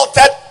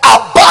exalted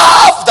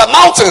above the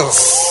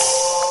mountains.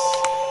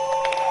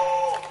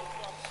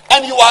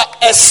 And you are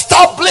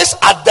established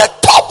at the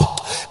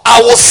top.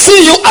 I will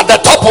see you at the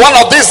top one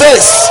of these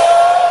days.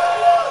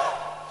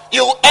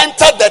 You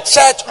enter the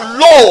church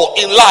low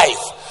in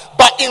life,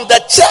 but in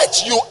the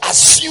church you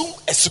assume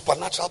a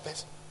supernatural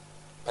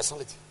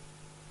personality.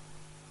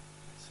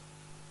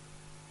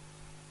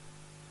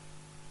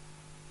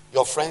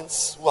 Your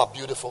friends who are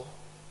beautiful,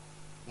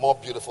 more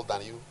beautiful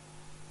than you,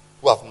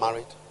 who have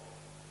married,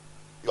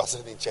 you are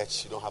sitting in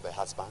church, you don't have a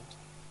husband,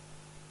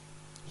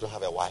 you don't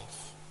have a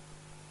wife.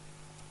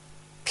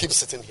 Keep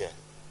sitting here.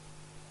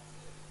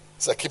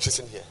 So keep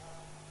sitting here.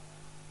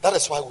 That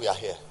is why we are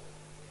here.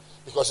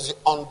 Because you see,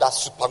 under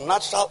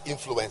supernatural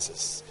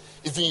influences,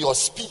 even your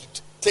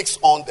speed takes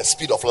on the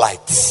speed of light.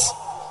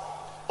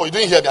 Oh, you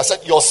didn't hear me? I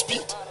said your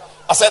speed.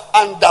 I said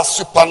under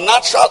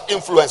supernatural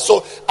influence.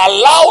 So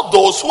allow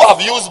those who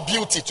have used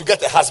beauty to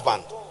get a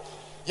husband.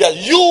 Yeah,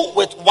 you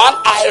with one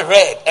eye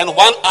red and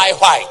one eye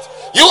white.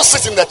 You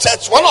sit in the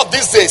church. One of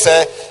these days,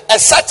 a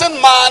certain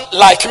man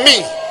like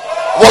me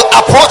will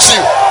approach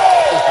you.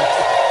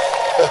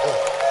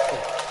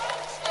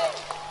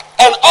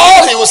 And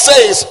all he will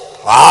say is,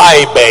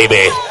 "Hi,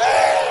 baby.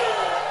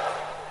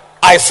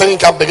 I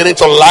think I'm beginning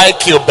to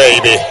like you,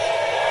 baby."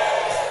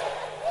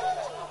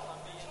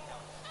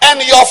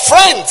 And your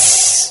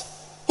friends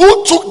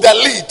who took the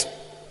lead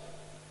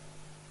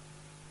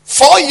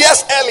 4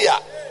 years earlier,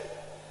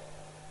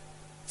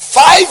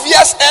 5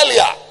 years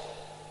earlier,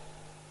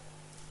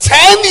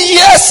 10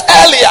 years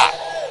earlier,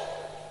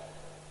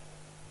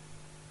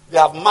 they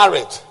have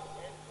married.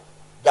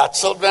 Their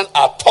children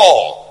are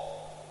tall.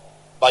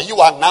 But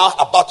you are now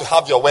about to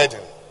have your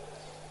wedding.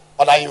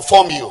 But I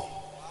inform you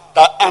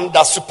that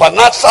under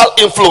supernatural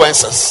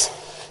influences,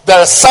 there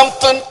is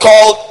something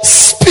called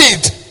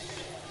speed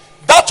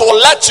that will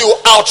let you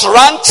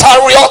outrun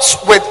chariots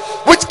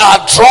which are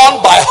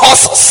drawn by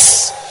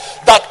horses.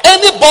 That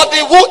anybody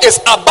who is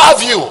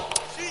above you,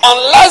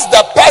 unless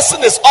the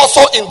person is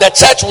also in the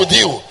church with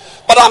you.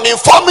 But I'm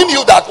informing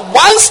you that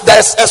once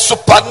there's a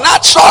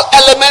supernatural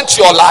element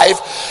to your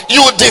life,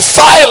 you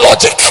defy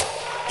logic.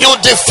 You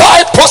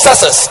defy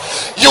processes.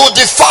 You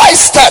defy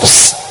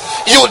steps.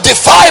 You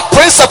defy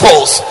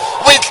principles.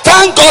 We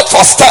thank God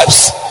for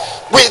steps.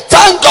 We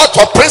thank God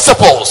for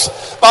principles.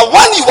 But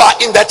when you are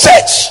in the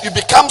church, you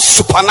become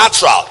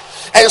supernatural.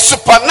 And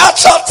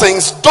supernatural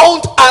things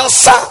don't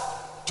answer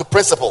to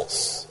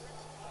principles.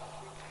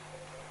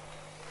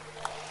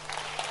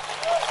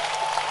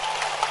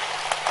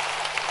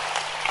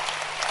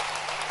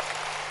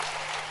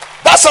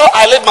 That's how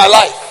I live my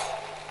life.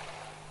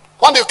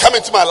 When you come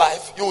into my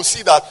life, you will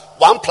see that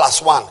 1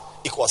 + 1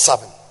 =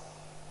 7.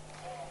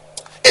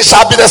 It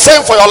shall be the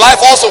same for your life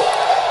also.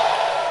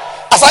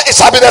 I said, it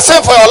shall be the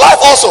same for your life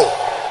also.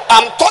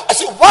 I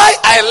see why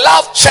I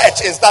love church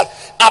is that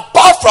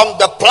apart from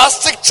the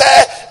plastic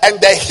chair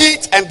and the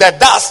heat and the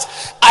dust,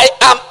 I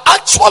am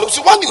actually,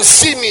 see, when you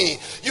see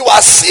me, you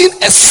are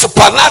seeing a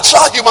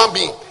supernatural human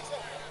being.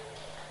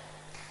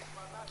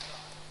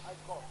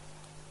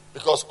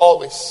 Because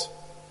always,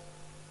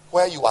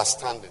 where you are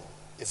standing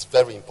is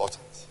very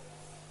important.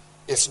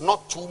 It's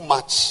not too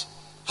much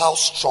how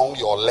strong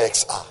your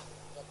legs are,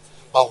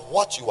 but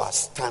what you are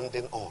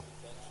standing on.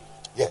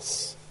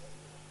 Yes.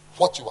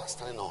 What you are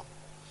standing on.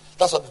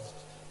 That's what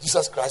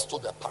Jesus Christ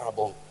told the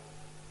parable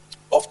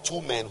of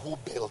 2 men who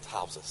built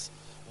houses.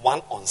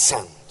 One on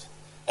sand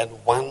and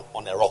one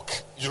on a rock.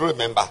 You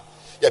remember?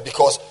 Yeah,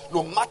 because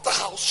no matter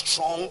how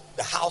strong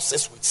the house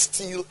is with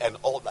steel and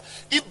all that,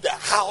 if the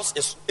house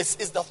is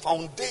the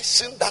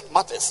foundation that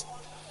matters.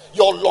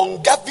 Your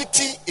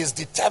longevity is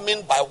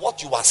determined by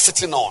what you are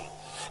sitting on.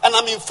 And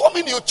I'm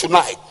informing you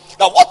tonight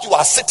that what you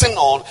are sitting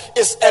on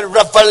is a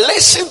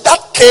revelation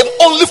that came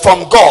only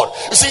from God.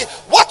 You see,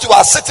 what you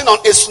are sitting on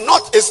is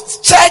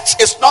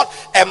church is not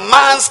a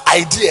man's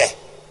idea.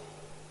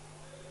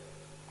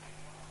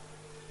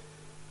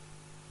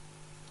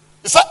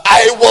 He said,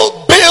 I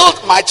will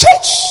build my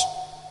church.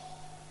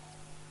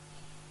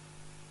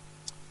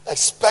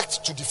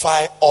 Expect to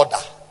defy order.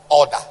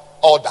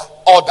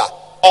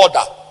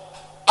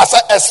 As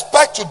I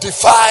expect to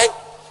defy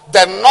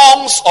the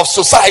norms of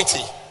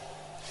society.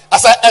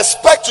 As I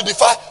expect to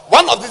defy,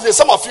 one of these days,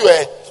 some of you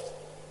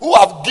who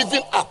have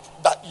given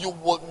up that you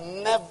will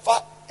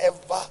never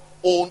ever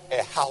own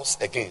a house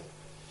again.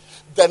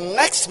 The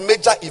next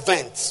major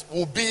event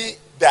will be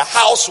the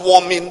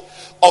housewarming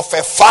of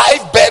a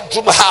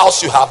 5-bedroom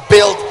house you have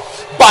built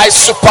by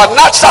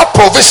supernatural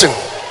provision.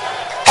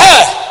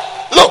 Hey,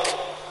 look,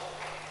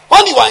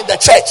 when you are in the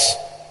church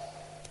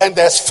and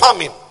there's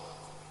famine,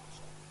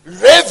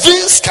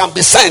 ravens can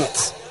be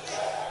sent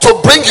to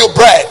bring you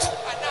bread.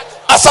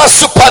 As a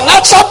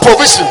supernatural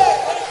provision,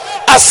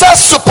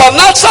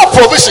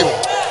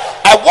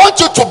 I want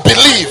you to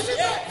believe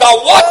that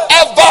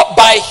whatever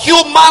by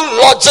human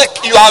logic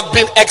you have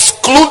been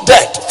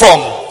excluded from,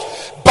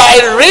 by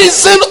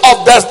reason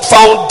of the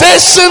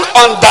foundation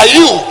under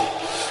you,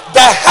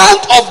 the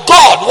hand of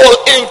God will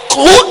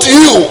include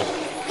you.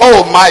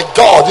 Oh my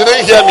God, you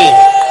didn't hear me.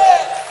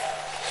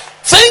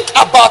 Think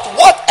about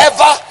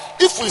whatever,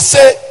 if we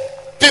say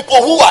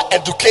people who are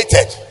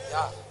educated,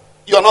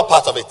 you are not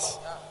part of it.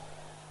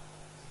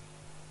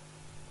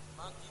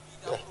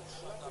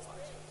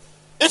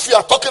 If you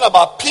are talking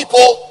about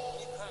people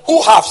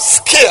who have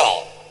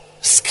skill.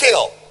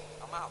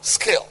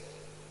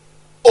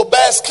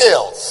 Obey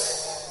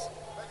skills.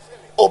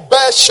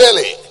 Obey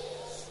Shelley.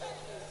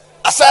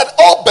 I said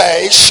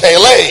obey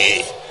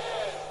Shelley.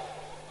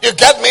 You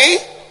get me?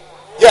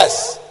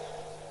 Yes.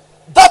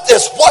 That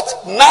is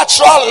what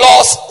natural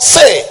laws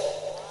say.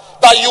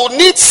 That you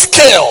need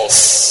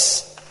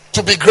skills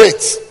to be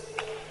great.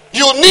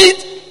 You need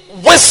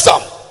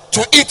wisdom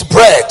to eat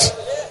bread.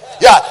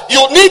 Yeah,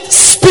 you need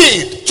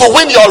speed to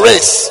win your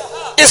race.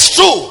 It's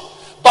true.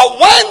 But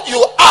when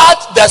you add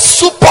the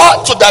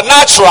super to the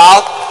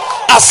natural,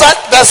 I said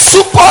the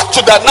super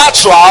to the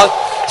natural,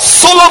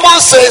 Solomon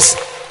says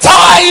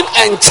time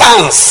and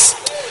chance.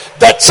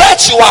 The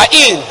church you are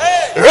in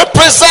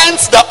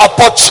represents the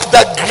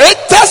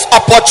greatest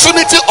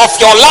opportunity of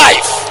your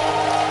life.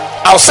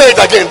 I'll say it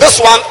again. This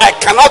one I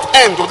cannot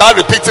end without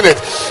repeating it.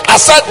 I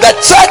said the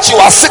church you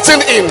are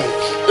sitting in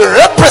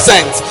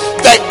represents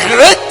the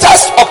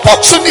greatest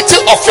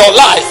opportunity of your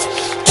life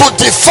to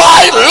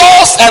defy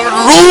laws and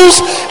rules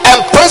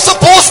and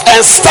principles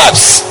and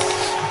steps.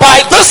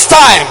 By this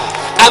time,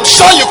 I'm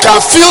sure you can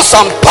feel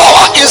some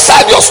power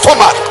inside your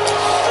stomach.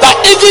 That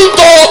even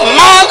though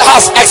man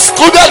has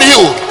excluded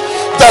you,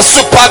 the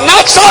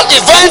supernatural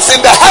events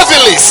in the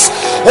heavenlies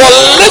will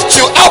lift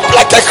you up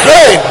like a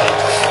crane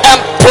and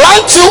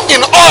plant you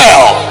in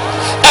oil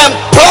and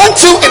plant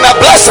you in a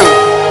blessing.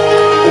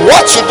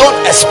 What you don't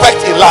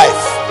expect in life,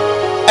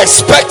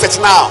 expect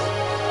it now,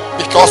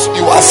 because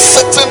you are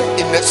sitting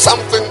in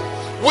something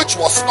which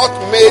was not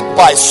made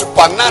by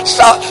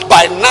supernatural,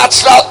 by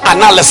natural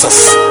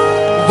analysis.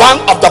 One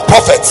of the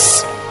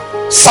prophets,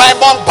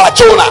 Simon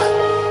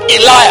Bar-Jonah,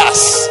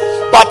 Elias,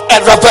 but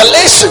a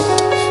revelation.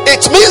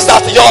 It means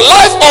that your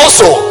life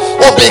also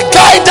will be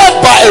guided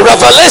by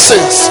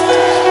revelations.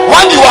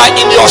 When you are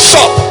in your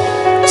shop,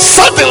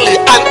 suddenly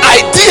an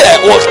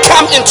idea will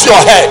come into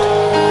your head.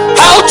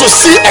 How to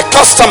see a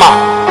customer,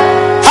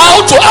 how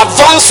to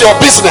advance your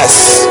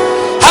business,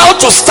 how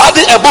to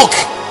study a book.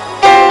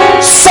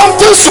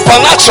 Something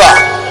supernatural.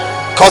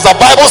 Because the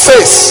Bible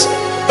says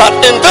that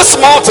in this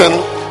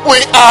mountain we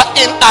are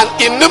in an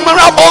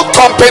innumerable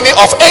company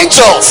of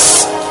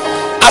angels.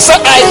 I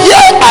said, I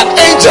hear an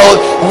angel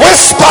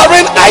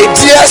whispering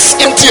ideas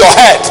into your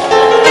head.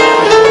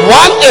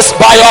 One is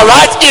by your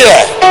right ear,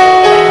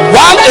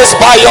 one is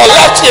by your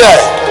left ear.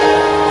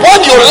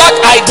 When you lack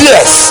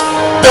ideas,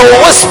 they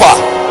will whisper,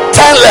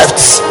 turn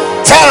left,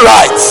 turn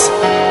right,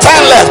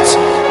 turn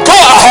left, go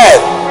ahead,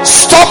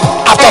 stop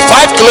after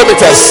 5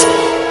 kilometers,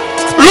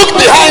 look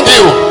behind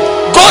you,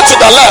 go to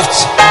the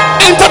left,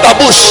 enter the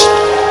bush.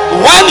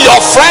 When your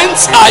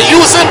friends are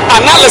using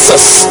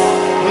analysis,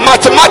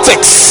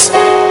 mathematics,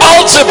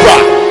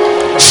 algebra,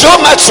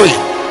 geometry,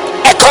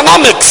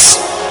 economics,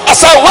 I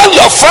said when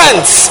your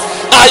friends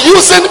are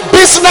using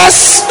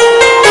business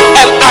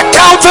and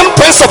accounting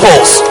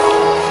principles,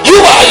 you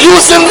are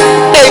using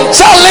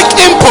angelic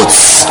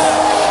inputs,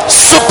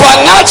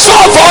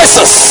 supernatural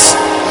voices.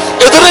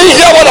 You didn't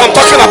hear what I'm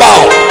talking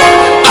about.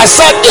 I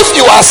said if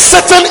you are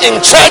sitting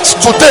in church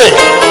today,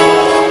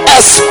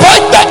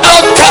 expect the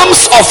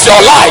outcomes of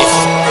your life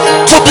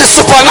to be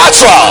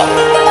supernatural.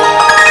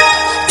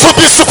 To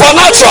be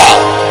supernatural.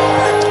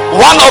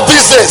 One of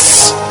these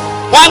days,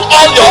 when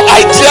all your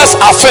ideas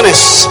are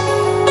finished,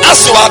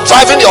 as you are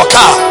driving your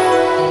car,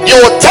 you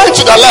will turn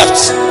to the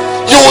left,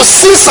 you will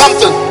see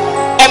something,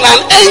 and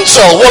an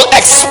angel will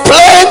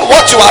explain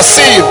what you are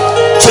seeing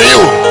to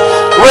you.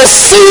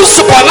 Receive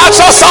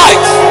supernatural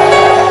sight.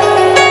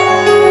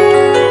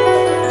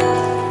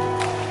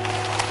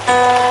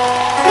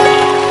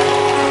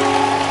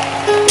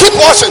 Keep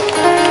watching.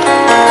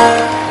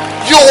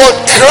 You will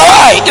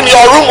cry in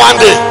your room one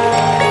day.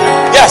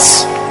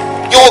 Yes,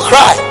 you will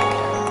cry.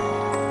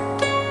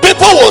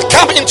 People will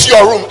come into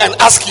your room and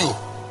ask you,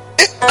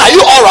 are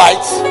you all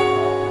right?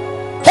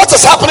 What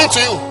is happening to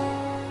you?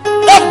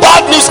 What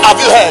bad news have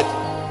you heard?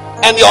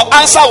 And your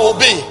answer will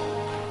be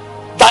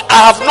that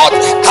I have not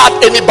had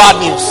any bad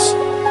news,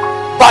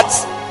 but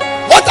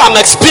what I'm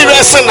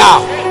experiencing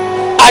now,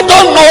 I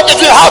don't know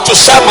even how to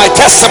share my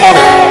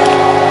testimony.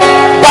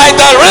 By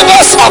the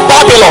rivers of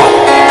Babylon,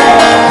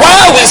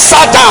 where we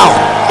sat down,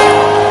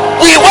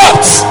 we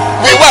wept.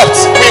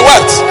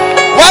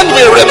 When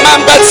we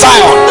remembered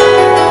Zion,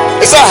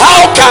 he said,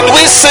 how can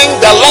we sing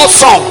the Lord's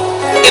song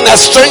in a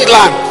strange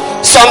land?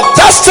 Some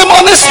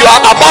testimonies you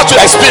are about to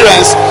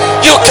experience,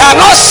 you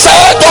cannot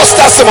share those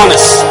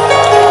testimonies.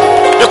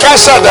 You can't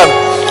share them.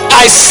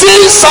 I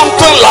see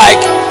something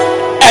like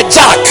a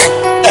jack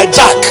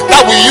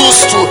that we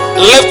use to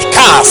lift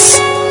cars.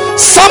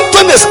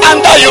 Something is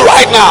under you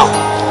right now.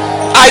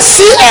 I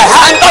see a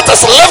hand that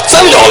is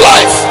lifting your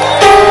life.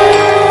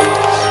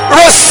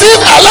 Receive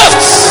a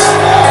lift.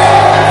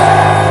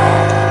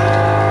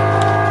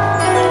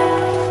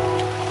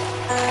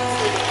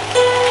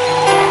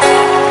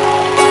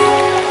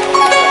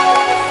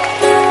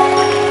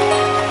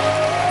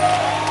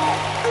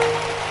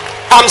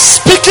 I'm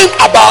speaking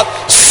about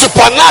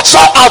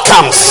supernatural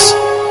outcomes.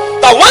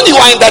 That when you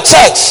are in the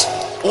church,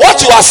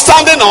 what you are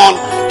standing on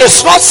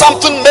is not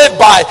something made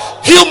by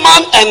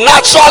human and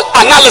natural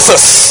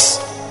analysis.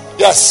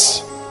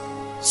 Yes.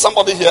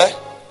 Somebody here,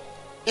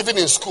 even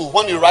in school,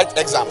 when you write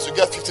exams, you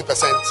get 50%,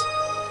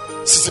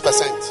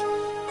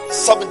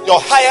 60%. Your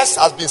highest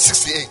has been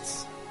 68,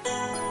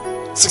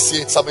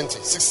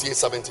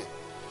 70.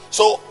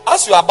 So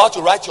as you are about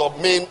to write your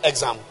main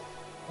exam,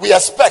 we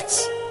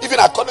expect, even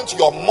according to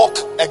your mock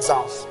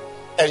exams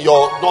and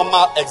your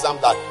normal exam,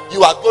 that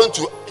you are going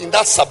to, in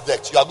that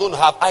subject, you are going to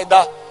have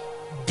either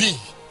B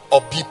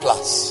or B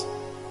plus.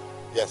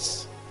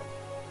 Yes.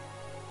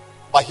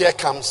 But here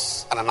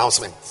comes an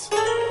announcement.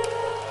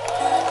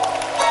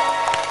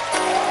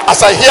 I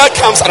said, here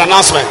comes an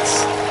announcement.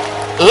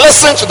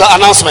 Listen to the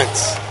announcement.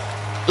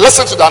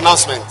 Listen to the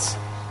announcement.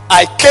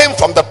 I came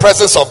from the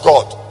presence of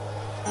God,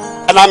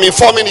 and I'm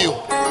informing you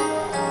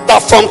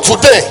that from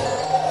today,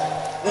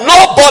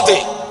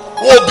 nobody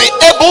will be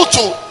able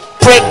to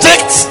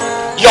predict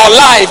your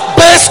life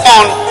based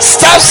on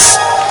steps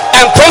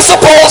and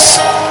principles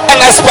and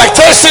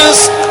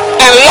expectations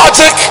and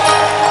logic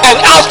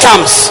and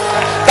outcomes.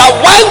 That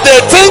when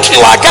they think you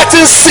are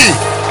getting C,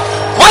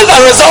 when the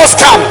results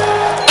come,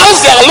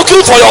 as they are looking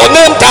for your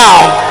name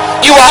down,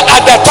 you are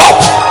at the top.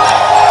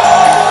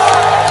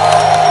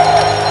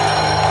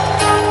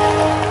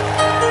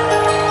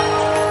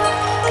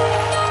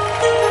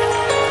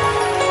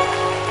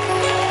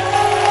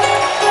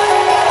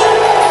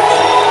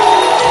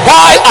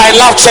 Why I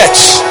love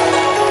church?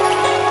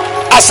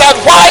 I said,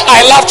 why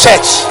I love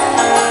church?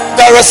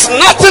 There is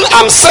nothing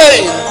I'm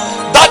saying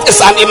that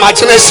is an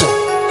imagination.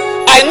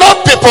 I know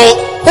people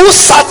who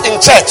sat in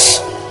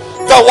church.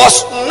 There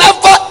was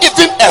never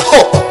even a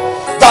hope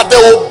that they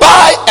will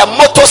buy a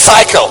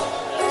motorcycle.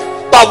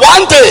 But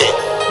one day,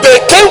 they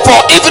came for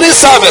evening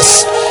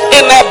service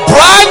in a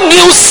brand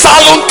new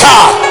saloon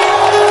car.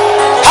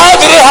 How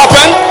did it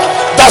happen?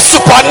 The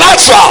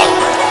supernatural.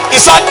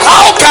 He said,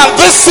 how can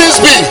these things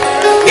be?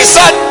 He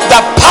said,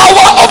 the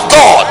power of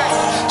God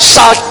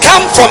shall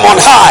come from on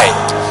high.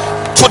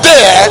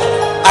 Today,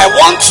 I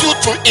want you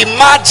to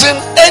imagine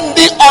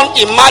any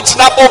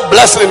unimaginable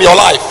blessing in your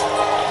life.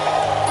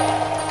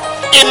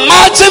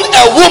 Imagine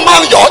a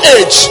woman your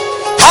age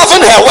having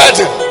her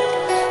wedding.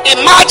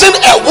 Imagine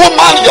a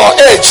woman your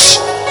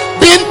age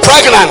being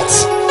pregnant.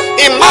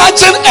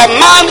 Imagine a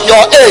man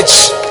your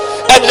age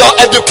and your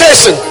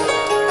education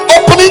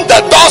opening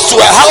the doors to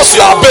a house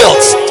you have built.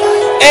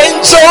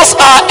 Angels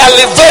are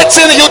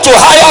elevating you to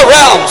higher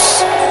realms.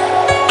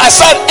 I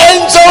said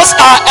angels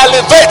are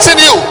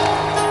elevating you.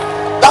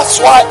 That's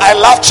why I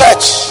love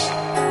church.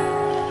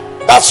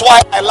 That's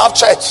why I love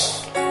church.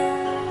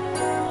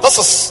 This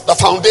is the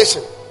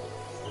foundation.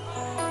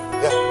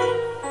 Yeah.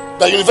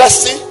 The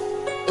university,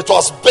 it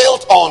was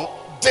built on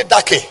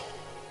didactic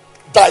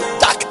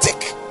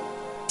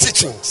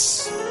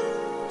teachings,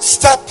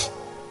 step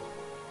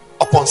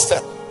upon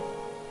step,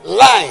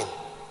 line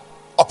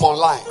upon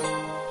line.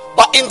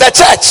 But in the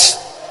church,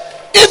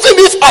 even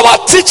if our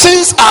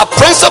teachings are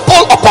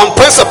principle upon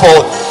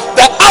principle,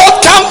 the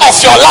outcome of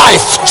your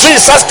life,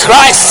 Jesus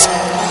Christ,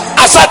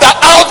 I said the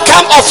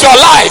outcome of your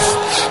life,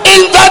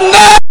 in the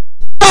name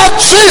of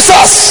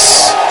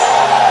Jesus,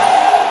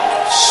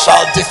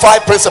 shall defy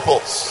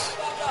principles.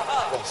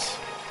 Yes.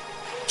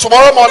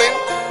 Tomorrow morning,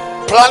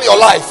 plan your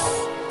life.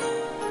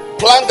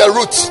 Plan the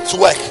route to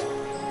work.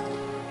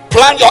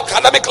 Plan your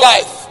academic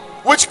life.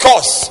 Which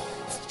course?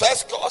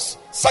 First course,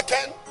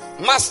 second,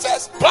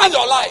 masters. Plan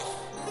your life.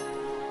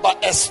 But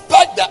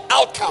expect the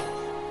outcome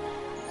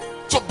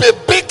to be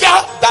bigger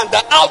than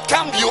the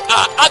outcome you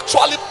are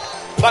actually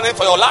planning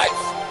for your life.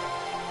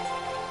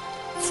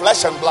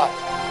 Flesh and blood.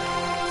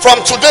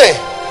 From today,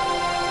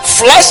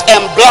 flesh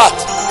and blood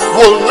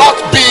will not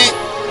be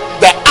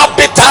the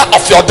arbiter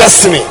of your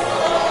destiny,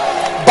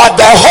 but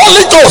the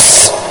Holy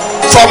Ghost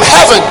from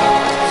heaven.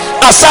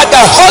 I said the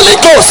Holy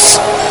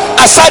Ghost.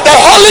 I said the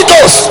Holy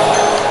Ghost.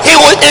 He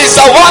is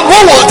the one who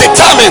will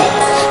determine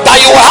that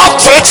you will have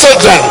 3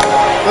 children,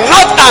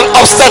 not an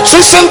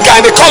obstetrician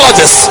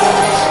gynecologist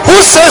who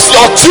says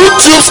your 2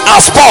 tubes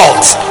are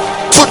spoiled.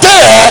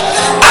 Today,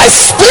 I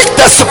speak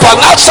the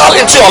supernatural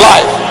into your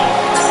life.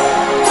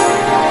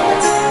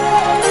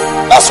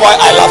 That's why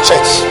I love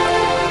church.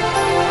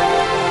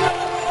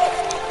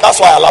 That's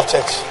why I love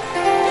church.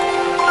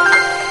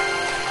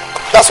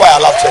 That's why I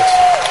love church.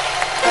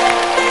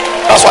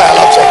 That's why I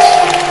love church.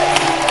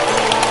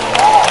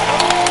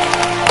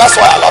 That's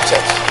why I love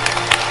church.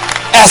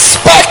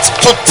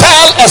 Expect to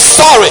tell a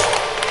story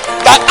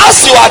that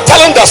as you are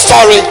telling the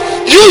story,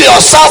 you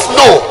yourself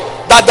know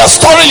that the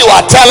story you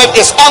are telling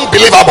is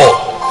unbelievable,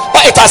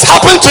 but it has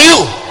happened to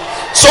you.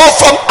 So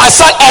from I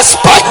said,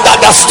 expect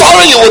that the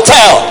story you will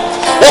tell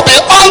will be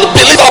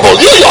unbelievable.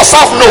 You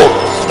yourself know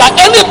that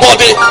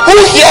anybody who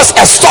hears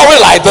a story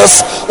like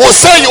this will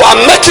say you are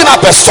making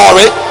up a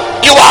story,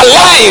 you are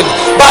lying.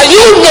 But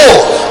you know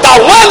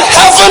that when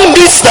heaven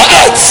meets the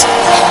earth,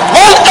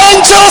 when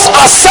angels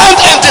ascend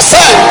and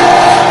descend,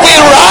 we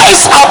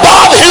rise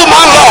above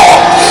human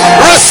law.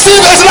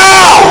 Receive it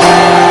now.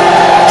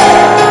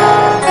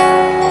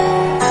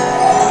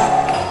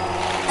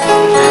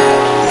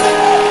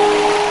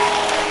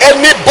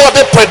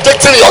 Anybody predict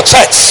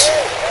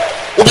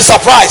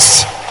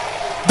surprised.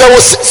 They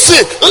will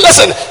see.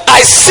 Listen,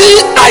 I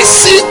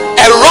see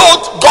a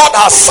road God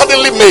has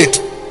suddenly made.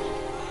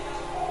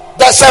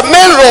 There's a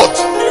main road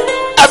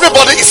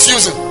everybody is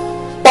using,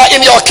 but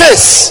in your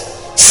case,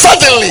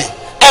 suddenly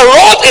a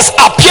road is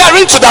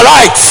appearing to the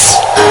right,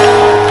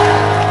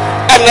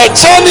 and a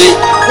journey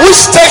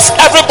which takes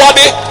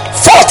everybody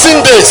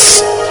 14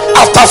 days.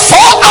 After 4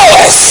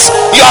 hours,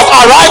 you have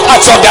arrived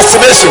at your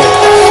destination.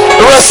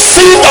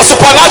 Receive the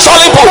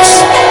supernatural input.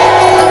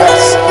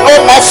 No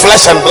more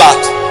flesh and blood.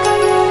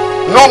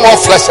 No more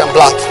flesh and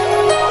blood.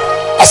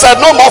 I said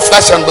no more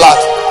flesh and blood.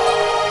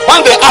 When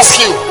they ask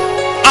you,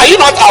 are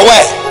you not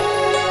aware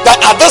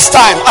that at this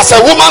time, as a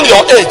woman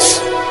your age,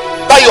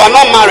 that you are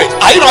not married?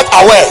 Are you not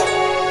aware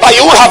that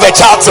you will have a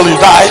child till you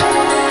die?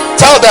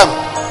 Tell them,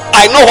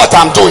 I know what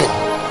I'm doing.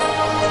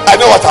 I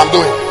know what I'm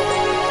doing.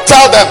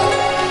 Tell them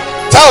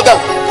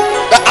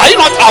that, are you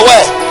not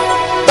aware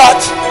that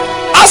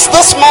as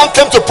this man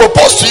came to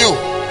propose to you,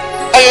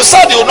 and you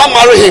said you will not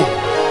marry him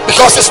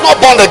because he's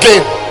not born again,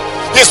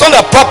 he's not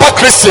a proper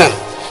Christian,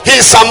 he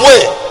is some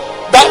way,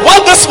 that when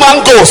this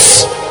man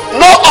goes,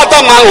 no other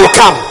man will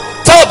come.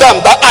 Tell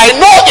them that I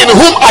know in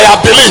whom I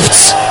have believed.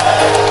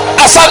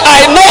 I said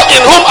I know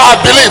in whom I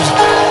have believed.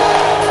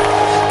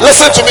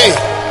 Listen to me,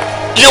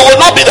 you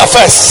will not be the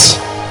first.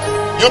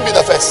 You'll be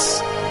the first.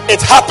 It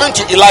happened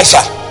to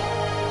Elisha.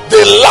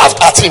 They laughed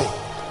at him.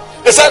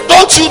 They said,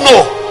 don't you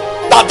know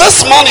that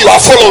this man you are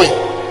following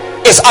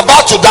is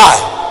about to die?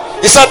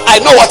 He said,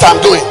 I know what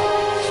I'm doing.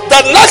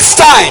 The next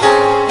time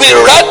we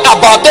read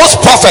about those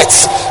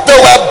prophets, they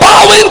were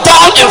bowing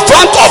down in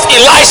front of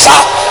Elisha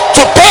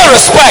to pay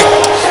respect.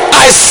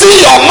 I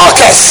see your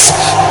mockers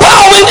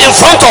bowing in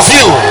front of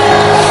you.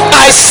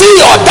 I see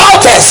your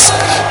doubters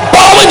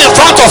bowing in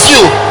front of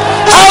you.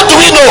 How do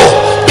we know?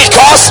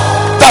 Because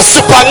the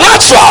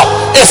supernatural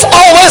is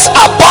always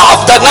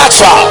above the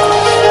natural.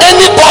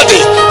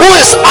 Anybody who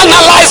is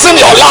analyzing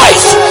your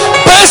life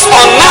based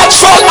on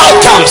natural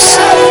outcomes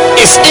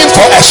is in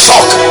for a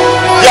shock.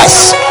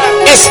 Yes,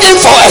 is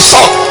in for a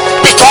shock,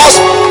 because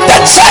the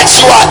church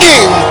you are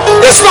in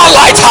is not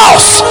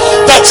Lighthouse.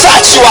 The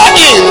church you are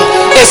in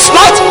is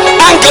not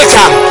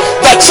Anglican.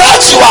 The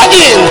church you are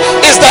in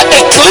is the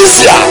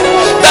Ecclesia,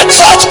 the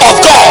church of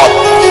God,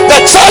 the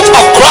church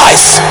of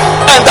Christ,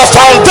 and the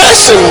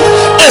foundation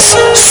is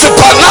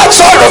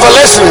supernatural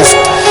revelations.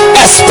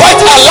 Expect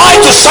a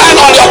light to shine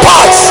on your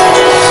path.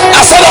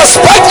 I said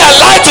expect a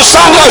light to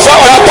shine on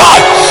your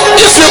path.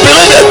 If you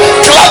believe it,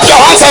 clap your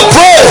hands and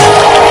pray.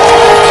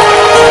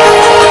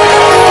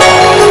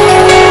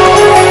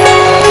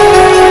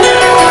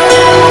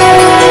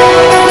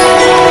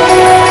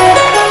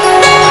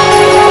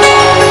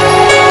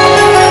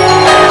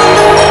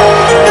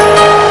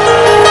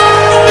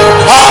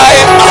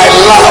 I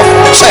love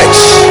church.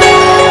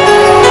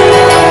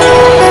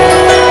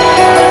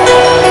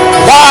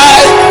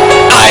 Why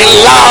I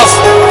love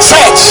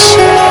church.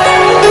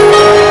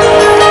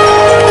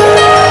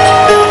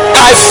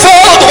 I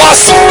failed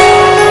WASI.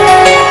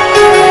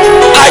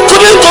 I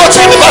couldn't go to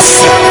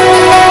university,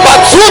 but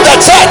through the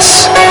church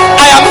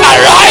I am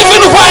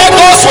arriving where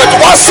those with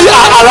WASI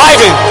are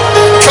arriving.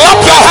 Clap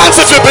your hands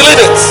if you believe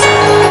it.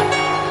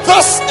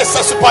 This is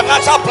a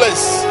supernatural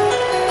place.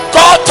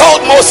 God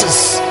told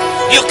Moses,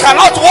 you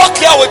cannot walk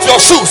here with your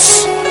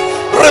shoes.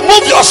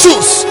 Remove your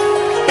shoes,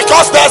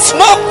 because there's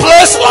no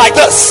place like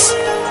this.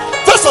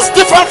 This is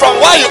different from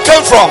where you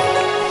came from.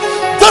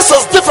 This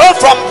is different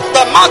from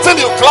the mountain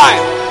you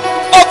climb.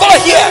 Over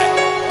here,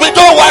 we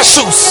don't wear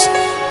shoes.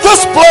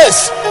 This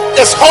place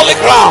is holy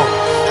ground.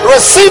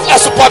 Receive a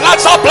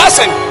supernatural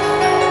blessing.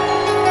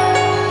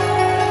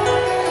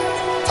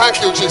 Thank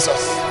you,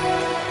 Jesus.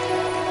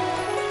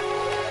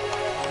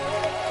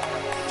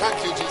 Thank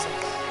you, Jesus.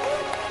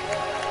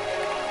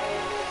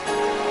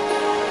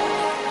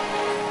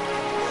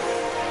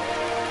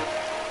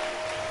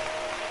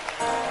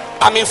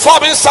 I'm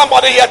informing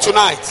somebody here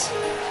tonight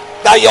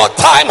that your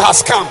time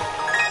has come.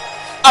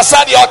 I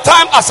said your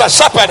time as a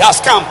shepherd has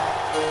come.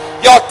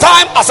 Your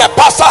time as a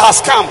pastor has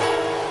come.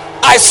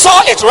 I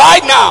saw it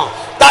right now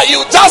that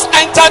you just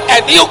entered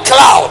a new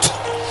cloud.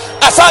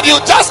 I said you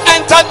just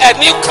entered a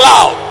new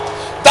cloud.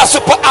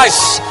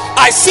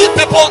 I see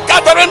people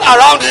gathering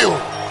around you.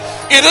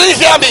 You didn't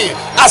hear me.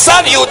 I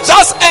said you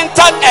just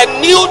entered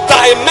a new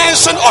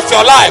dimension of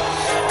your life.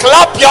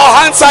 Clap your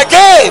hands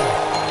again.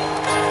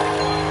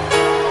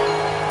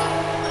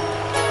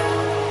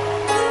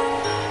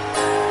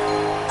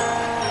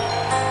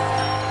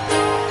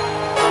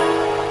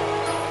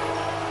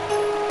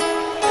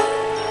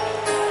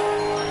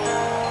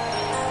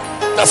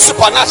 The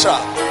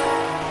supernatural.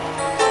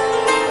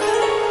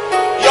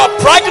 Your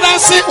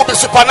pregnancy will be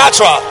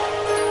supernatural.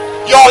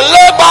 Your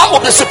labor will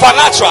be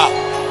supernatural.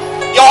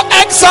 Your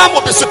exam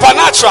will be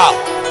supernatural.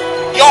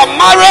 Your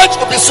marriage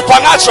will be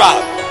supernatural.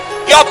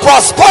 Your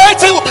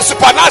prosperity will be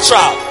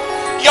supernatural.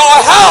 Your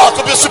health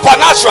will be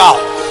supernatural.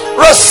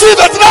 Receive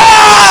it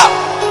now.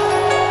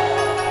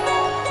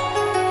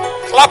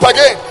 Clap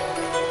again.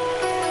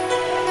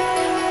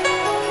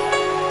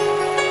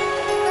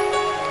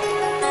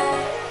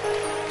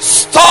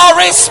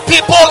 Stories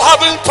people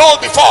haven't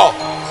told before.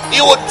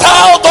 You will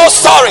tell those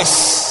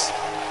stories.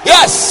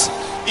 Yes,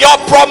 your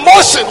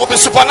promotion will be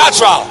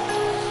supernatural.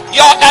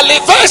 Your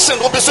elevation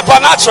will be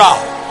supernatural.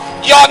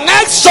 Your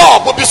next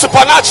job will be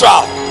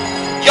supernatural.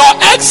 Your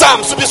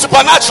exams will be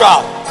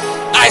supernatural.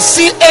 I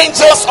see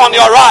angels on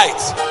your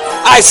right.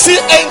 I see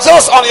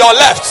angels on your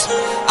left.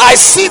 I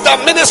see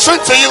them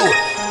ministering to you.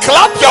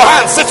 Clap your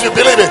hands if you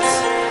believe it.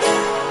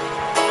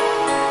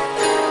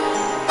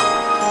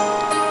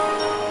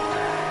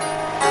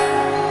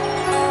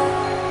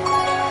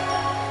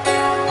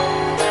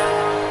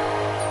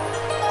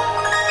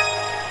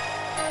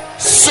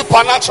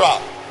 Supernatural.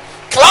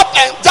 Clap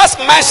and just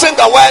mention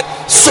the word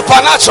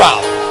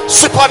supernatural.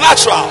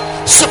 Supernatural.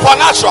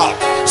 Supernatural.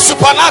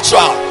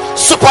 Supernatural.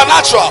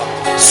 Supernatural.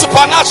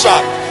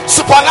 Supernatural.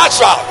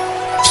 Supernatural.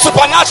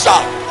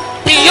 Supernatural.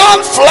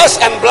 Beyond flesh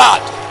and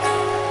blood.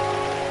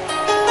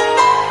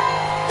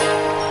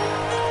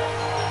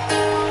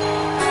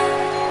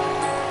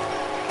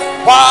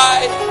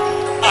 Why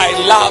I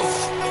love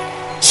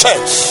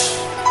church.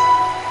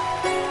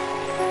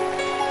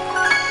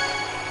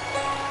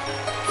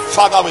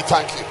 Father, we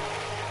thank you.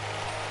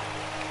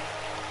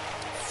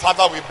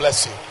 Father, we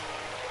bless you.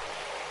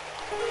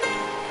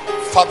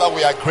 Father,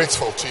 we are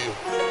grateful to you.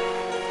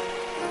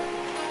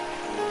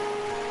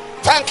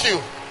 Thank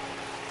you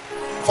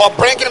for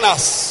bringing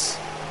us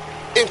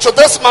into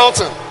this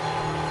mountain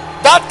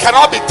that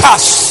cannot be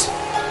touched.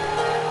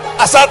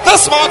 As at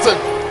this mountain,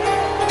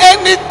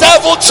 any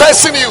devil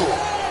chasing you,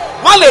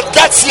 when it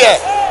gets here,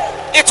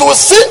 it will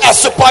see a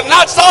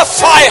supernatural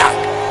fire.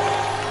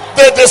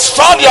 They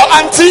destroyed your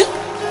auntie.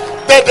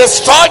 They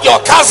destroyed your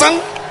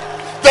cousin.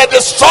 They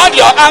destroyed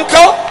your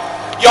uncle.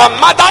 Your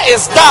mother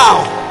is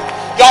down.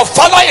 Your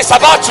father is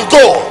about to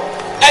go.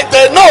 And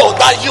they know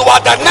that you are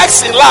the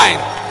next in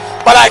line.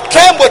 But I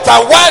came with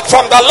a word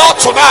from the Lord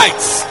tonight.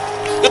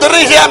 You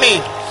didn't hear me.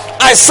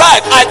 I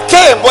said I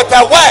came with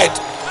a word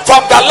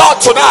from the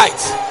Lord tonight.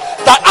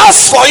 That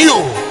as for you,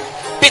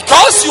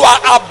 because you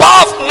are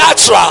above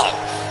natural,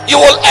 you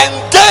will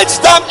engage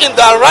them in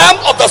the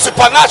realm of the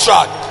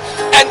supernatural.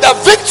 And the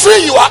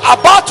victory you are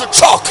about to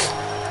chalk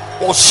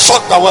will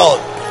shock the world.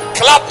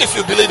 Clap if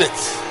you believe it.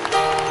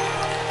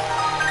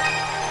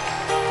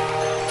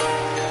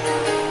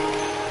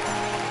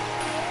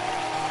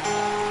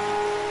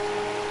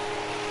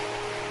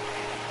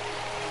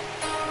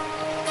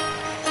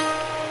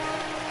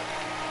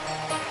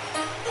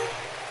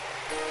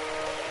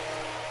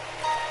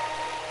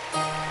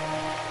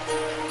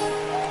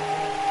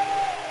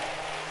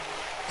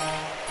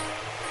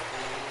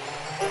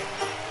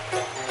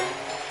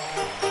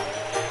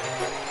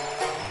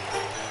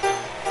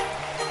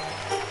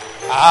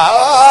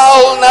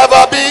 I'll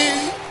never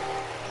be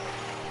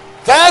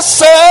the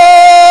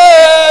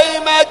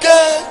same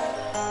again.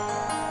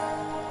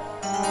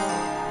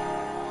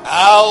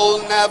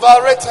 I'll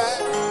never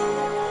return.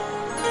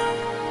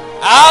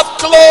 I've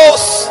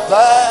closed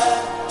the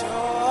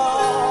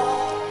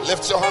door.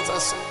 Lift your hands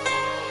and sing.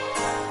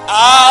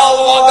 I'll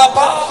walk the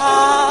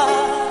path.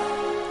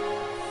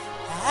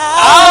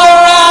 I'll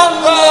run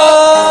the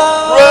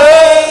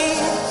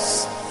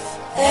race,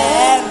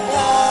 and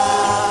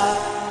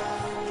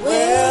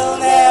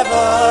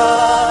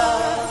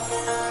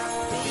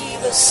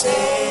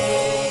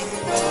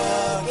same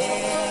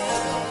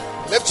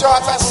again. Lift your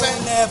hands and sing.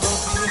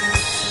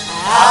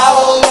 I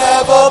will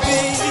never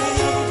be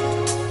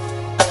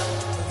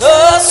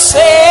the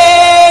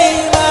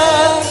same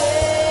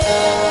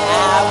again.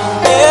 I will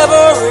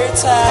never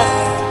return.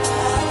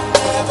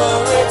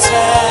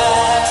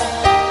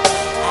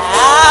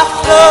 I've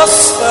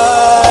closed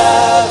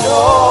the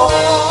door.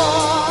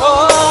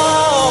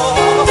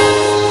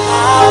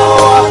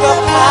 I'll walk the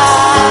path.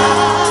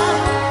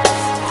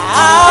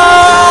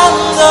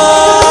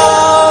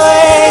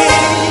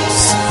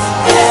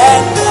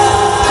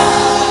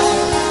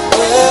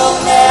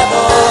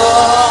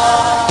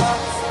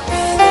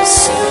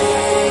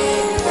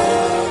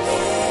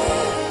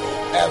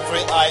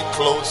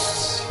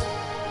 Closed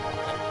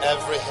and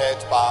every head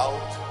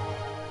bowed.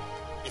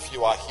 If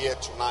you are here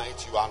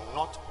tonight, you are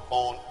not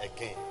born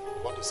again.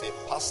 You want to say,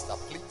 Pastor,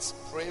 please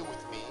pray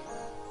with me.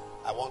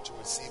 I want to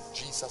receive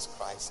Jesus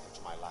Christ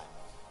into my life.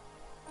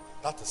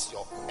 That is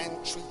your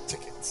entry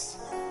ticket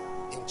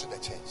into the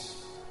church.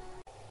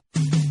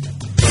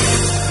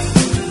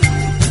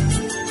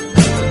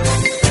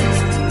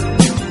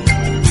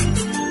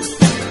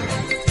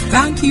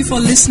 Thank you for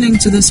listening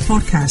to this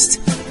podcast.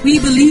 We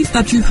believe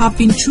that you have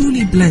been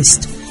truly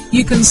blessed.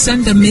 You can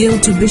send a mail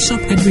to Bishop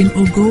Edwin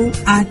Ogo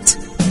at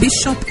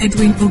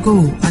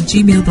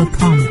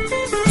bishopedwinogo@gmail.com.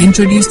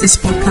 Introduce this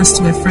podcast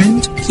to a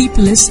friend. Keep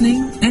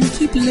listening and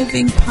keep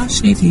living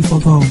passionately for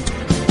God.